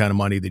makes the kind of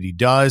money that he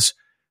does.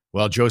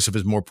 Well, Joseph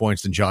has more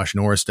points than Josh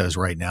Norris does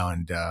right now.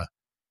 And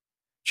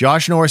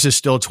Josh Norris is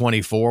still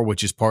 24,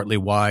 which is partly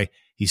why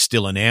he's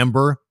still an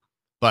amber.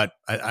 But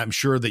I'm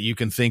sure that you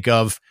can think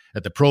of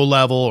at the pro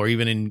level or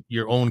even in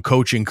your own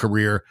coaching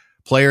career,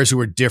 players who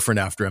are different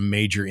after a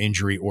major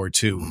injury or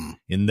two,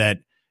 in that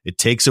it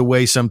takes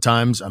away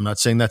sometimes. I'm not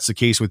saying that's the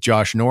case with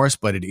Josh Norris,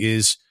 but it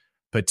is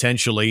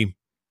potentially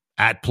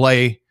at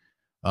play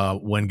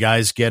when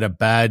guys get a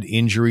bad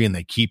injury and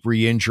they keep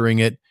re-injuring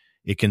it.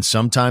 It can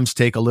sometimes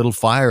take a little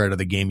fire out of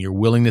the game. Your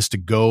willingness to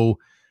go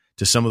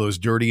to some of those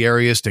dirty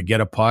areas to get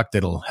a puck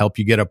that'll help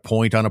you get a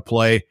point on a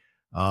play.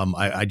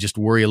 I just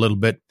worry a little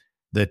bit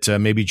that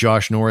maybe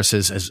Josh Norris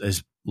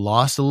has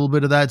lost a little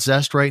bit of that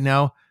zest right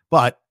now.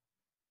 But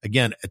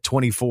again, at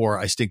 24,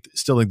 I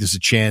still think there's a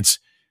chance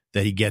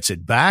that he gets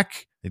it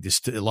back. I think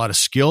there's a lot of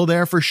skill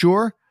there for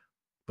sure.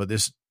 But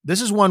this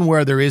is one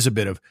where there is a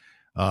bit of,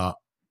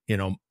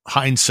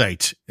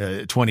 hindsight,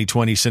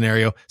 2020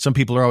 scenario. Some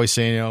people are always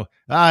saying,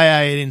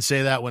 I didn't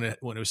say that when it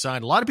was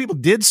signed. A lot of people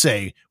did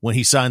say when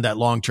he signed that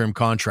long-term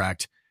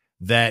contract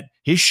that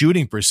his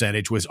shooting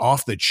percentage was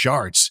off the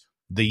charts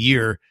the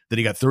year that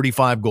he got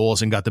 35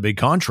 goals and got the big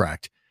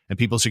contract. And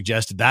people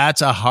suggested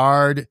that's a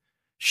hard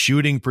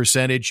shooting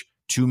percentage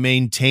to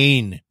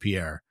maintain,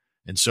 Pierre.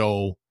 And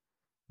so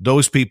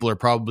those people are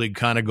probably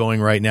kind of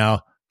going right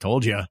now,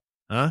 told you,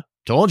 huh?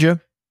 Told you.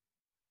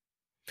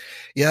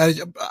 Yeah,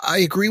 I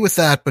agree with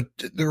that, but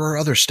there are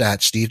other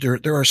stats, Steve. There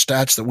are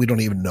stats that we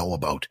don't even know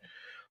about.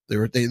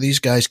 These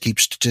guys keep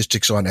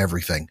statistics on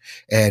everything.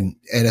 And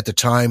at the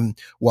time,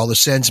 while the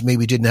Sens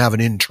maybe didn't have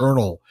an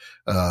internal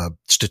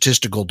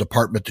statistical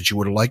department that you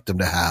would have liked them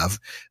to have,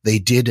 they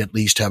did at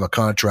least have a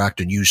contract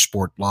and use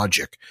sport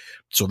logic.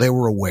 So they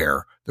were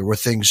aware. There were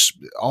things,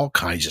 all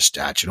kinds of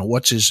stats.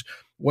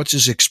 What's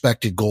his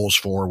expected goals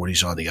for when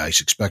he's on the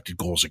ice, expected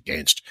goals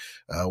against?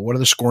 What are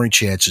the scoring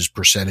chances,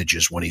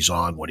 percentages when he's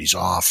on, when he's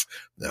off,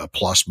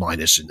 plus,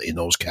 minus in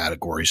those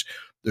categories?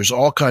 There's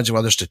all kinds of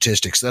other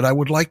statistics that I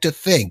would like to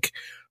think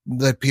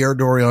that Pierre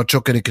Dorion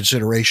took into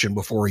consideration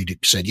before he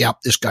said, yeah,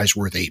 this guy's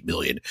worth $8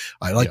 million.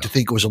 I like to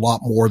think it was a lot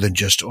more than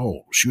just,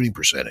 shooting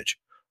percentage.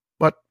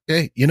 But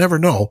hey, you never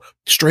know.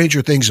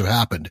 Stranger things have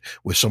happened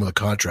with some of the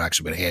contracts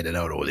that have been handed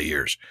out over the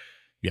years.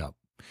 Yeah.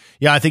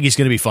 Yeah, I think he's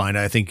going to be fine.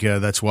 I think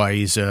that's why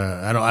he's.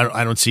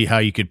 I don't see how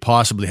you could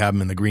possibly have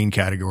him in the green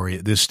category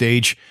at this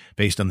stage,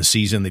 based on the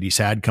season that he's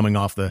had, coming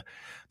off the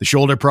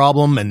shoulder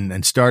problem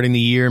and starting the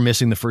year,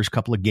 missing the first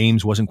couple of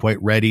games, wasn't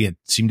quite ready. It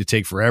seemed to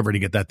take forever to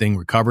get that thing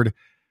recovered.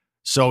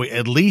 So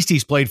at least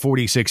he's played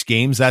 46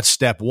 games. That's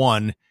step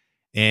one.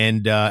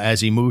 And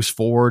as he moves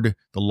forward,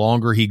 the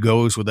longer he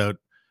goes without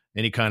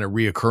any kind of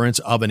reoccurrence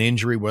of an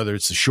injury, whether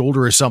it's the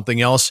shoulder or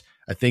something else,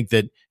 I think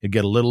that he'll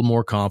get a little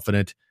more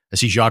confident. I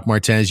see Jacques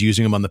Martinez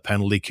using him on the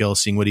penalty kill,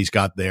 seeing what he's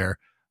got there.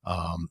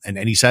 And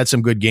he's had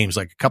some good games,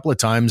 like a couple of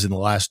times in the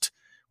last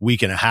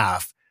week and a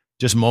half,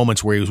 just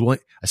moments where he was willing.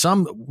 I saw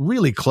him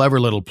really clever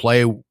little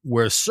play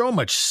where so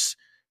much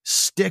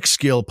stick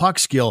skill, puck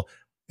skill,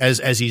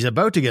 as he's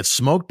about to get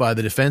smoked by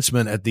the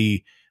defenseman at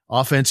the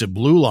offensive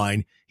blue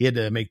line, he had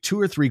to make 2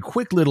 or 3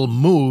 quick little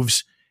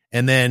moves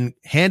and then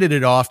handed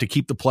it off to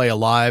keep the play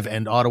alive.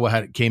 And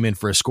Ottawa came in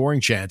for a scoring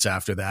chance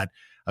after that.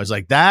 I was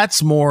like,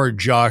 that's more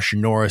Josh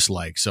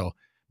Norris-like. So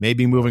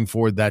maybe moving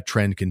forward, that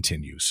trend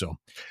continues. So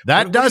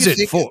that does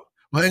it for.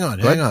 Hang on.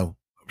 I'm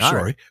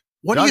sorry. Right.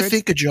 What do you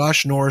think of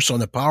Josh Norris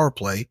on the power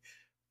play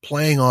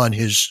playing on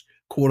his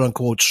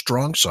quote-unquote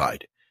strong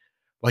side?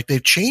 Like,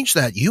 they've changed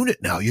that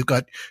unit now. You've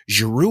got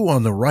Giroux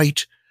on the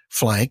right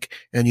flank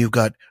and you've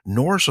got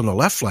Norris on the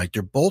left flank.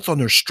 They're both on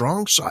their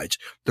strong sides.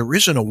 There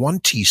isn't a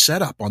 1T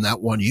setup on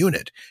that one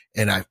unit.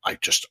 And I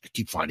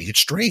keep finding it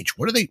strange.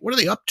 What are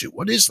they up to?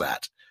 What is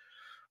that?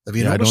 Have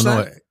you noticed that?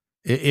 I don't know.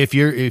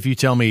 If you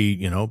tell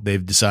me,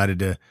 they've decided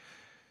to,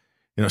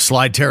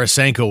 slide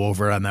Tarasenko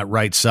over on that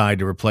right side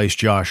to replace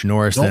Josh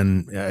Norris,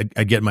 then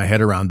I'd get my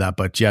head around that.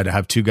 But yeah, to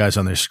have 2 guys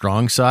on their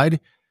strong side,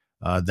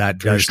 that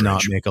does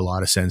not make a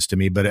lot of sense to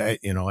me. But at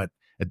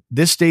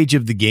this stage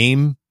of the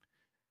game,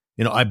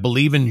 I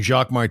believe in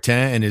Jacques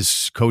Martin and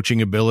his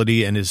coaching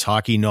ability and his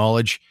hockey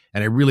knowledge.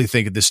 And I really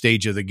think at this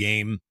stage of the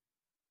game,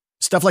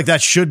 stuff like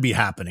that should be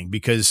happening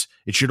because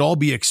it should all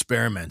be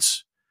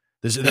experiments.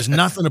 There's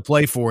nothing to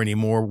play for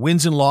anymore.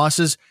 Wins and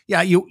losses.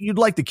 Yeah, you'd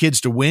like the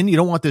kids to win. You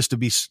don't want this to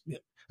be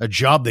a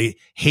job they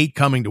hate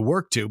coming to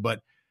work to.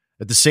 But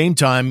at the same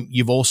time,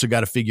 you've also got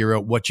to figure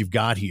out what you've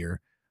got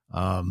here.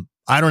 I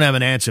don't have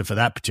an answer for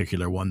that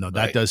particular one, though.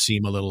 That does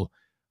seem a little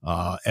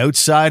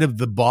outside of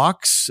the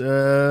box,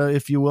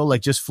 if you will.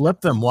 Like, just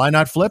flip them. Why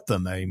not flip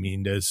them? I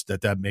mean,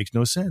 that makes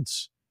no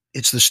sense.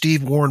 It's the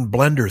Steve Warren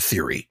blender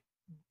theory.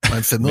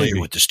 I'm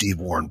familiar with the Steve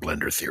Warren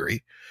blender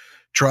theory.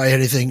 Try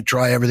anything,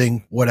 try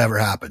everything, whatever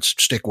happens.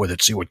 Stick with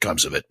it, see what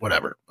comes of it,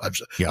 whatever.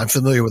 I'm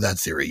familiar with that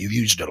theory. You've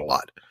used it a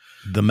lot.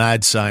 The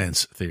mad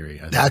science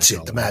theory. That's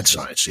it, the mad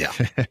science, yeah.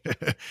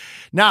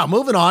 Now,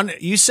 moving on,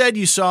 you said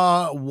you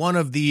saw one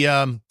of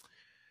the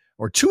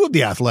or two of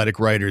the Athletic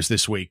writers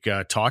this week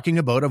talking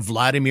about a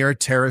Vladimir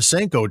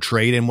Tarasenko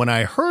trade. And when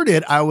I heard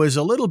it, I was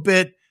a little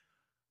bit,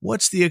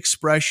 what's the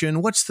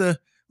expression? What's the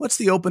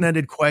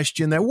open-ended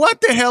question there?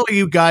 What the hell are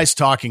you guys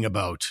talking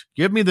about?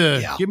 Give me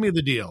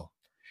the deal.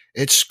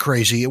 It's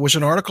crazy. It was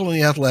an article in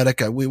the Athletic.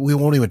 We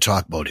won't even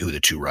talk about who the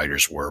two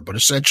writers were, but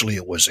essentially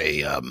it was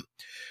a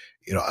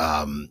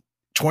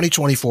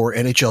 2024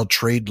 NHL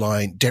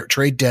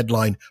trade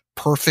deadline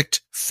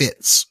perfect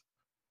fits.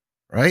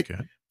 Right?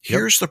 Okay.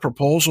 Here's the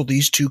proposal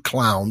these two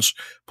clowns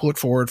put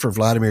forward for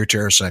Vladimir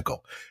Tarasenko.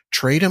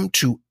 Trade him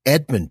to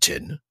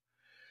Edmonton.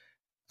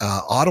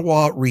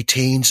 Ottawa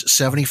retains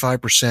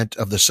 75%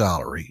 of the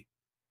salary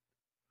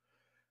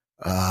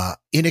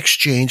in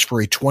exchange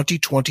for a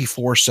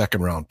 2024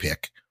 second-round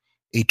pick,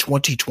 a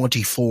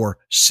 2024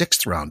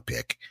 sixth-round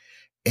pick,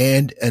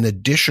 and an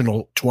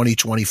additional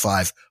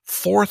 2025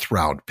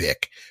 fourth-round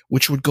pick,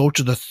 which would go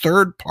to the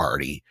third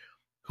party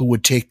who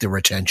would take the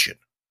retention.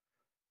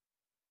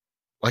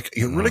 Like,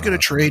 you're really going to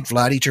trade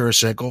Vladdy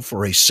Tarasenko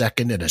for a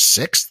second and a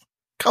sixth?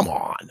 Come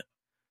on.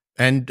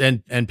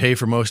 And pay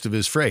for most of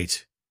his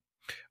freight.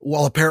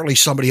 Well, apparently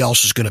somebody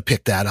else is going to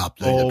pick that up.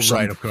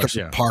 Right, of course,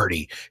 yeah.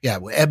 Party. Yeah,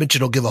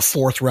 Edmonton will give a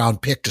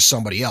fourth-round pick to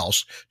somebody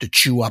else to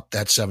chew up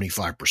that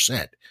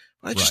 75%.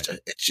 But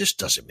it just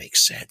doesn't make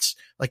sense.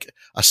 Like,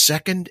 a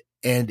second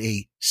and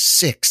a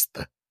sixth.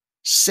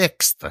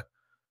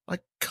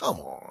 Like, come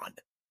on.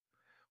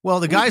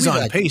 Well, the guy's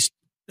on pace.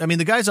 I mean,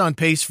 the guy's on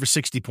pace for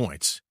 60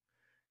 points.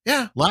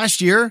 Yeah.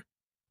 Last year,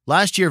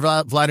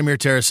 Vladimir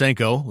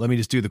Tarasenko, let me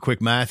just do the quick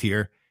math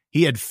here.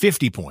 He had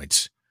 50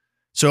 points.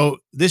 So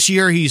this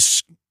year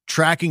he's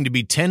tracking to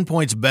be 10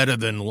 points better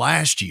than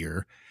last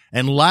year.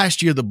 And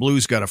last year the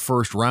Blues got a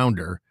first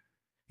rounder.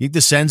 You think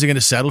the Sens are going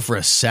to settle for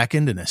a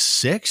second and a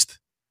sixth?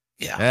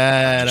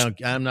 Yeah.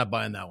 I'm not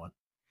buying that one.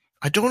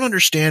 I don't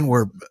understand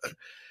where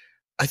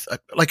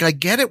I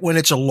get it when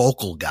it's a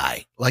local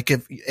guy.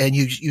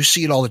 You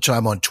see it all the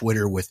time on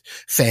Twitter with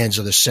fans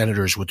of the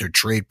Senators with their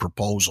trade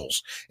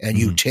proposals, and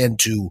you tend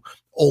to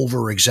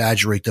over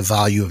exaggerate the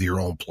value of your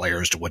own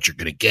players to what you're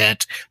going to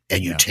get.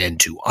 And you tend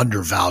to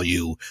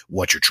undervalue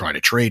what you're trying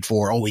to trade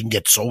for. Oh, we can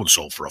get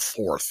so-and-so for a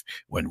fourth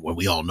when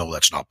we all know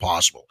that's not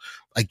possible.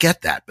 I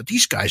get that. But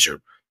these guys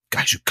are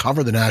guys who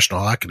cover the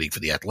National Hockey League for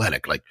the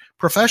Athletic, like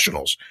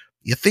professionals.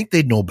 You think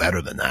they'd know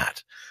better than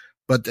that.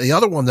 But the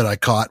other one that I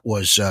caught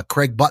was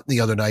Craig Button the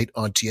other night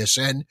on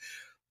TSN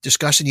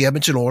discussing the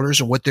Edmonton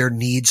Oilers and what their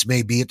needs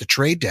may be at the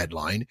trade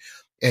deadline.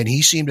 And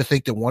he seemed to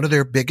think that one of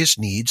their biggest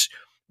needs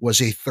was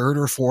a third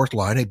or fourth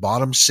line, a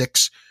bottom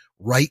six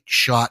right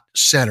shot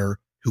center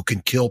who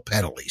can kill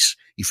penalties.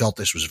 He felt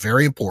this was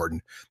very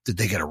important that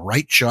they get a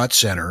right shot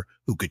center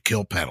who could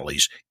kill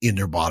penalties in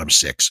their bottom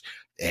six.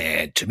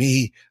 And to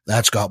me,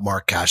 that's got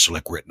Mark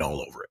Kastelik written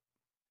all over it.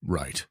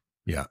 Right.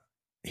 Yeah.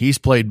 He's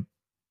played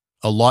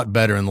a lot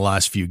better in the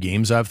last few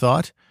games, I've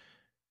thought.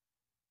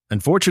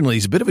 Unfortunately,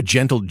 he's a bit of a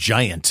gentle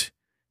giant.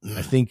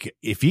 I think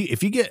if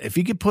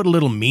you could put a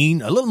little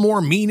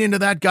more mean into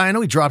that guy. I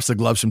know he drops the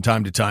gloves from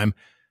time to time,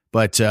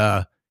 but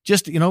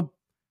just,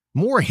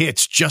 more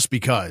hits just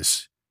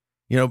because,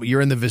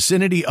 you're in the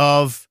vicinity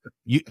of,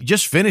 you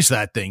just finish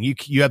that thing.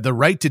 You have the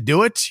right to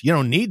do it. You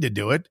don't need to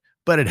do it,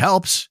 but it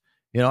helps.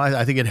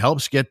 I think it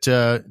helps get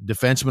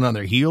defensemen on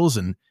their heels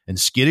and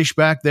skittish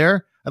back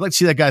there. I'd like to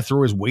see that guy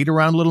throw his weight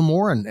around a little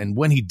more. And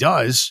when he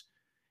does,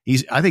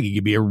 I think he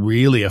could be a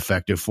really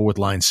effective fourth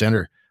line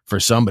center for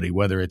somebody,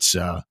 whether it's,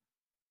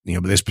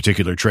 this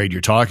particular trade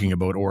you're talking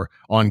about or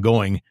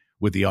ongoing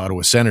with the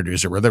Ottawa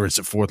Senators, or whether it's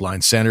a fourth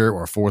line center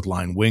or a fourth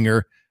line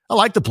winger. I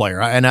like the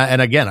player. And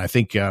again, I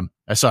think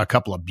I saw a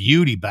couple of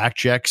beauty back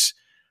checks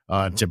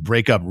to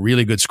break up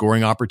really good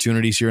scoring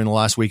opportunities here in the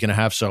last week and a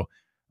half. So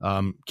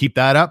keep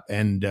that up.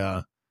 And,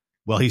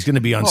 he's going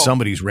to be on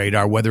somebody's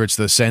radar, whether it's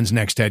the Sens'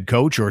 next head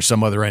coach or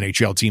some other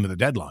NHL team at the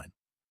deadline.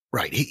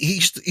 Right.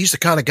 He's the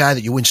kind of guy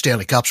that you win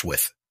Stanley Cups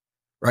with,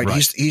 right?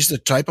 He's the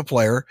type of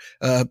player.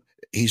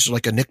 He's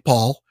like a Nick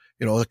Paul,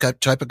 the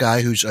type of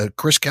guy who's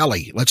Chris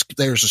Kelly.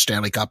 There's a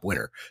Stanley Cup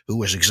winner who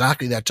was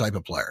exactly that type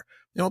of player.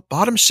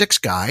 Bottom six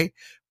guy,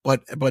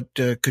 but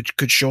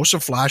could show some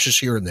flashes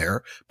here and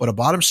there. But a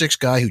bottom six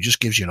guy who just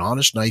gives you an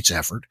honest night's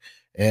effort,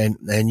 and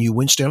you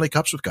win Stanley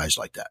Cups with guys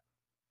like that.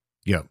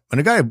 Yeah, and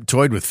a guy who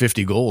toyed with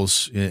 50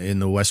 goals in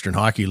the Western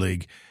Hockey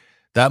League.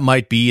 That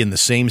might be in the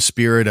same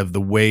spirit of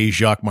the way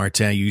Jacques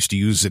Martin used to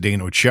use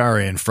Zdeno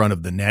Chara in front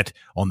of the net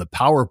on the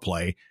power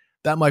play.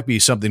 That might be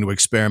something to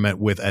experiment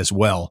with as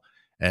well.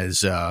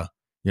 As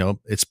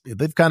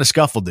they've kind of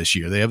scuffled this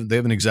year. They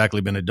haven't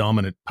exactly been a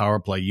dominant power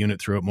play unit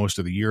throughout most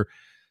of the year.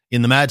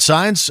 In the mad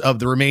science of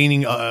the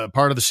remaining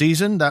part of the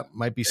season, that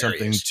might be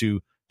something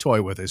to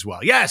toy with as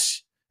well.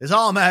 Yes, it's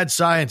all mad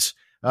science,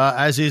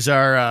 as is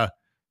our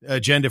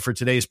agenda for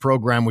today's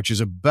program, which is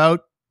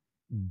about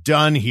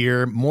done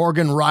here.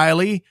 Morgan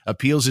Rielly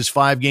appeals his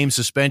 5-game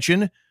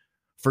suspension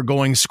for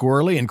going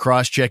squirrely and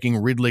cross-checking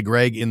Ridley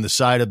Gregg in the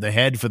side of the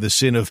head for the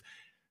sin of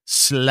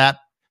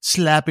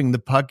slapping the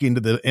puck into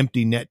the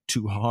empty net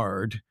too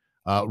hard.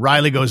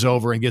 Rielly goes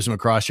over and gives him a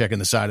cross-check in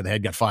the side of the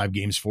head, got 5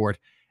 games for it,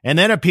 and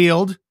then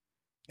appealed.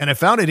 And I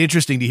found it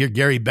interesting to hear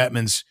Gary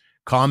Bettman's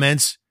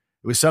comments.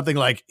 It was something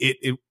like,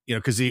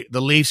 because the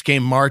Leafs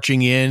came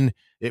marching in.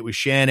 It was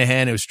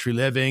Shanahan, it was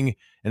Treliving,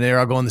 and they're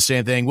all going the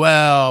same thing.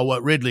 Well,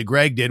 what Ridley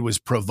Gregg did was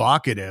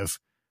provocative.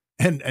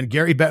 And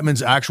Gary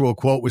Bettman's actual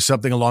quote was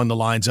something along the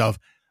lines of,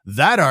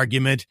 that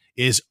argument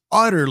is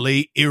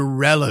utterly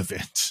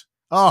irrelevant.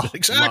 Oh,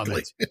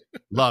 exactly.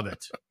 Love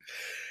it.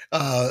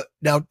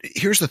 Now,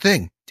 here's the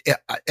thing,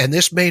 and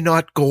this may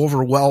not go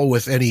over well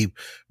with any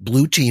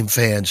Blue Team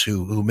fans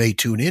who may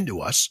tune into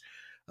us.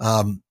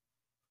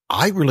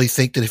 I really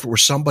think that if it were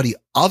somebody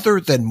other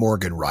than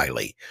Morgan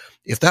Rielly,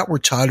 if that were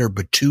Tyler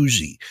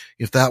Bertuzzi,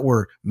 if that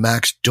were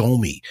Max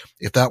Domi,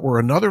 if that were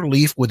another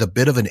Leaf with a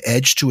bit of an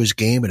edge to his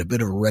game and a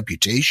bit of a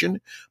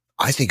reputation,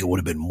 I think it would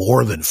have been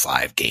more than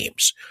 5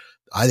 games.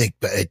 I think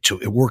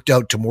it worked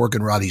out to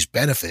Morgan Rielly's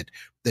benefit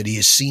that he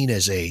is seen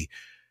as a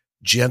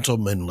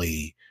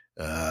gentlemanly,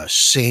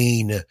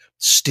 sane,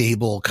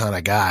 stable kind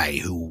of guy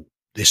who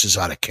this is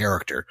out of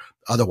character.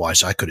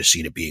 Otherwise, I could have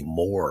seen it being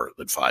more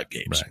than 5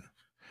 games. Right.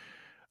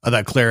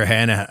 That Clara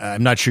Hanna,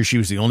 I'm not sure she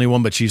was the only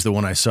one, but she's the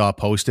one I saw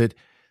posted,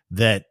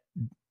 that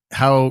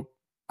how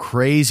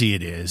crazy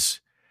it is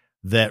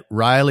that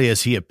Rielly,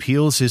 as he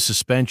appeals his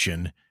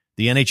suspension,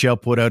 the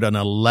NHL put out an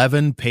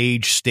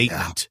 11-page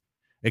statement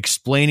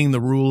explaining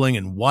the ruling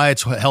and why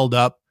it's held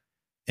up.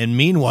 And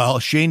meanwhile,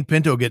 Shane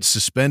Pinto gets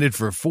suspended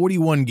for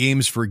 41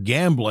 games for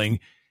gambling,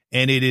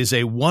 and it is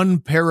a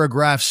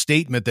 1-paragraph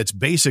statement that's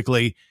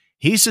basically,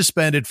 he's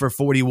suspended for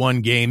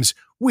 41 games.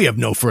 We have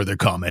no further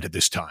comment at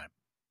this time.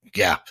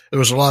 Yeah, there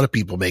was a lot of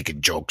people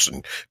making jokes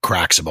and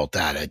cracks about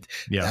that.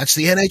 That's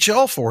the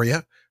NHL for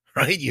you,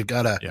 right? You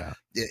gotta,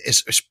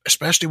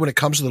 especially when it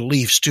comes to the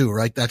Leafs too,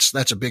 right? That's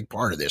a big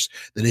part of this,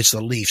 that it's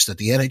the Leafs, that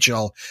the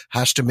NHL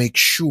has to make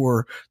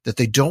sure that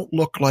they don't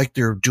look like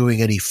they're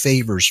doing any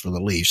favors for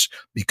the Leafs,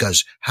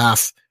 because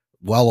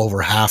well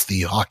over half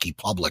the hockey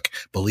public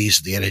believes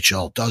that the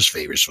NHL does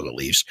favors for the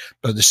Leafs.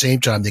 But at the same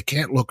time, they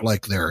can't look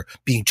like they're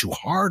being too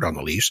hard on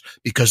the Leafs,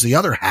 because the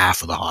other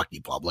half of the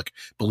hockey public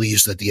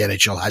believes that the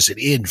NHL has it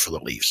in for the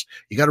Leafs.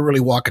 You got to really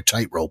walk a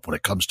tightrope when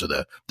it comes to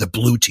the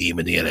Blue Team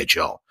in the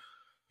NHL.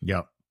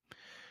 Yeah.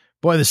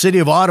 Boy, the city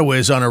of Ottawa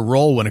is on a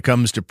roll when it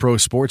comes to pro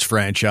sports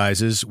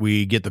franchises.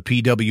 We get the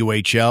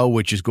PWHL,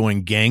 which is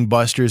going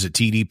gangbusters at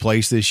TD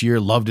Place this year.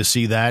 Love to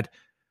see that.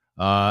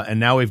 And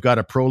now we've got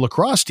a pro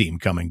lacrosse team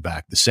coming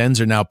back. The Sens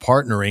are now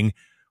partnering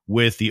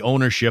with the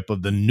ownership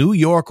of the New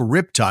York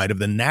Riptide of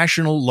the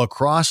National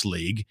Lacrosse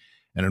League.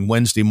 And on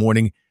Wednesday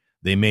morning,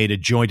 they made a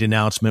joint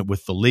announcement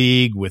with the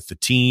league, with the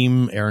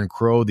team. Aaron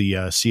Crow, the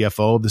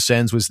CFO of the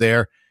Sens, was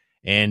there.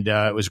 And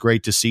it was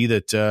great to see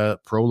that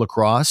pro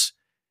lacrosse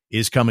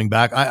is coming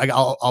back.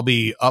 I'll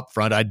be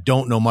upfront. I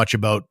don't know much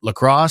about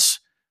lacrosse.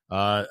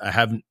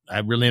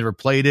 I really never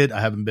played it. I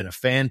haven't been a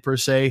fan per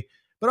se.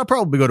 But I'll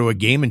probably go to a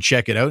game and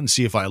check it out and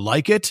see if I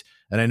like it.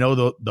 And I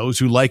know those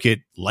who like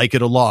it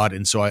a lot.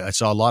 And so I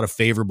saw a lot of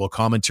favorable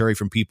commentary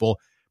from people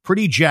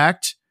pretty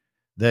jacked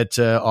that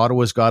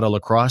Ottawa's got a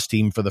lacrosse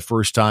team for the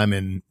first time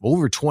in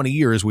over 20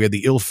 years. We had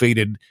the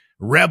ill-fated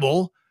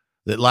Rebel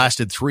that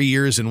lasted 3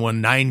 years and won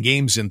 9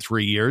 games in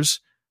 3 years.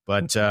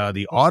 But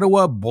the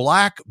Ottawa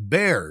Black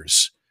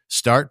Bears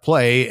start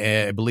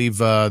play. I believe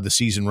the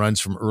season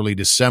runs from early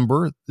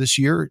December this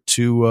year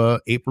to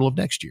April of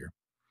next year.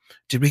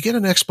 Did we get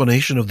an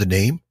explanation of the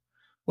name?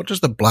 What does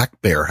the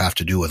black bear have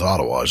to do with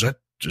Ottawa? Is there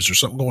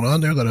something going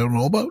on there that I don't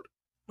know about?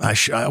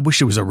 I wish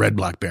it was a red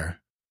black bear.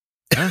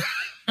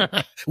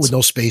 With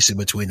no space in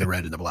between the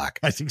red and the black.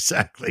 That's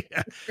exactly.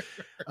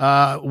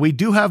 We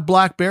do have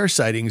black bear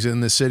sightings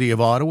in the city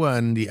of Ottawa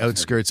and the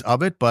outskirts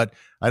of it, but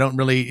I don't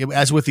really,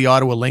 as with the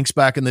Ottawa Lynx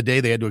back in the day,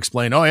 they had to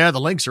explain, oh yeah,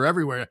 the Lynx are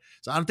everywhere.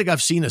 So I don't think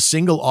I've seen a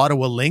single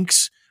Ottawa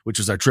Lynx, which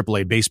was our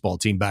AAA baseball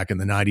team back in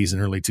the 90s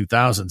and early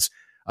 2000s.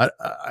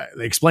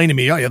 They explained to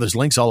me, oh yeah, there's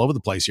lynx all over the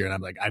place here. And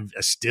I'm like, I've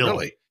still,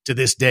 really? To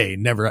this day,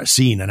 never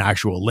seen an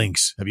actual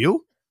lynx. Have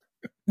you?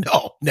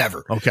 No,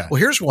 never. Okay. Well,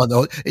 here's one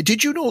though. Do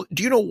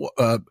you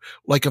know,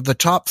 like of the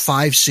top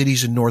 5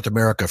 cities in North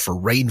America for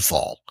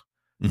rainfall,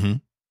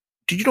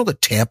 do Did you know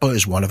that Tampa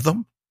is one of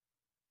them?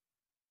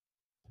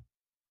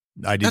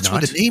 That's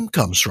where the name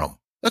comes from.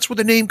 That's where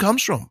the name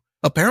comes from.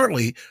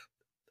 Apparently,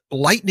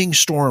 lightning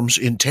storms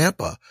in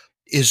Tampa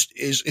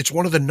it's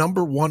one of the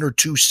number 1 or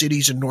 2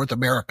 cities in North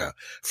America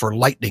for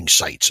lightning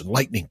sites and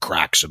lightning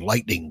cracks and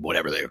lightning,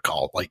 whatever they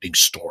call it, lightning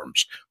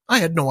storms. I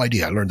had no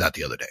idea. I learned that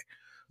the other day.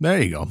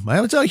 There you go.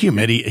 It's all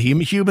humid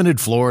in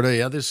Florida.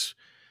 Yeah,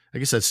 I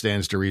guess that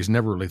stands to reason.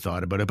 Never really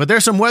thought about it. But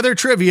there's some weather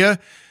trivia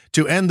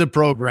to end the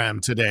program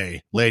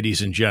today,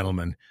 ladies and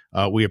gentlemen.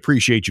 We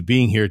appreciate you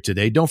being here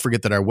today. Don't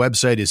forget that our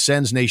website is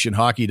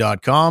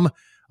sensnationhockey.com.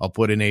 I'll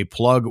put in a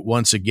plug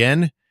once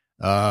again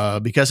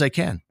because I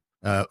can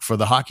for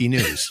the hockey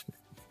news.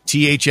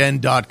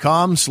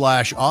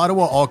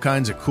 THN.com/Ottawa. All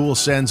kinds of cool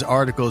Sens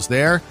articles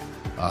there.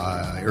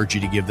 I urge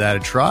you to give that a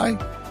try.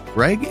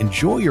 Greg,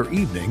 enjoy your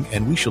evening,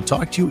 and we shall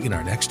talk to you in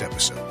our next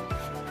episode.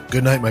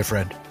 Good night, my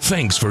friend.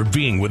 Thanks for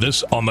being with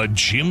us on the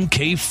Jim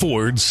K.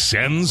 Ford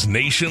Sens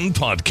Nation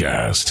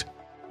podcast.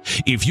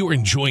 If you're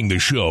enjoying the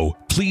show,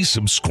 please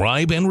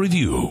subscribe and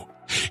review.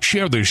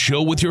 Share the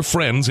show with your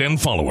friends and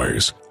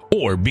followers,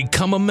 or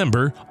become a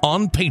member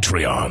on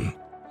Patreon.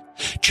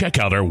 Check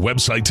out our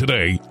website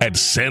today at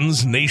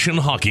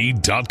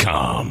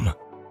sensnationhockey.com.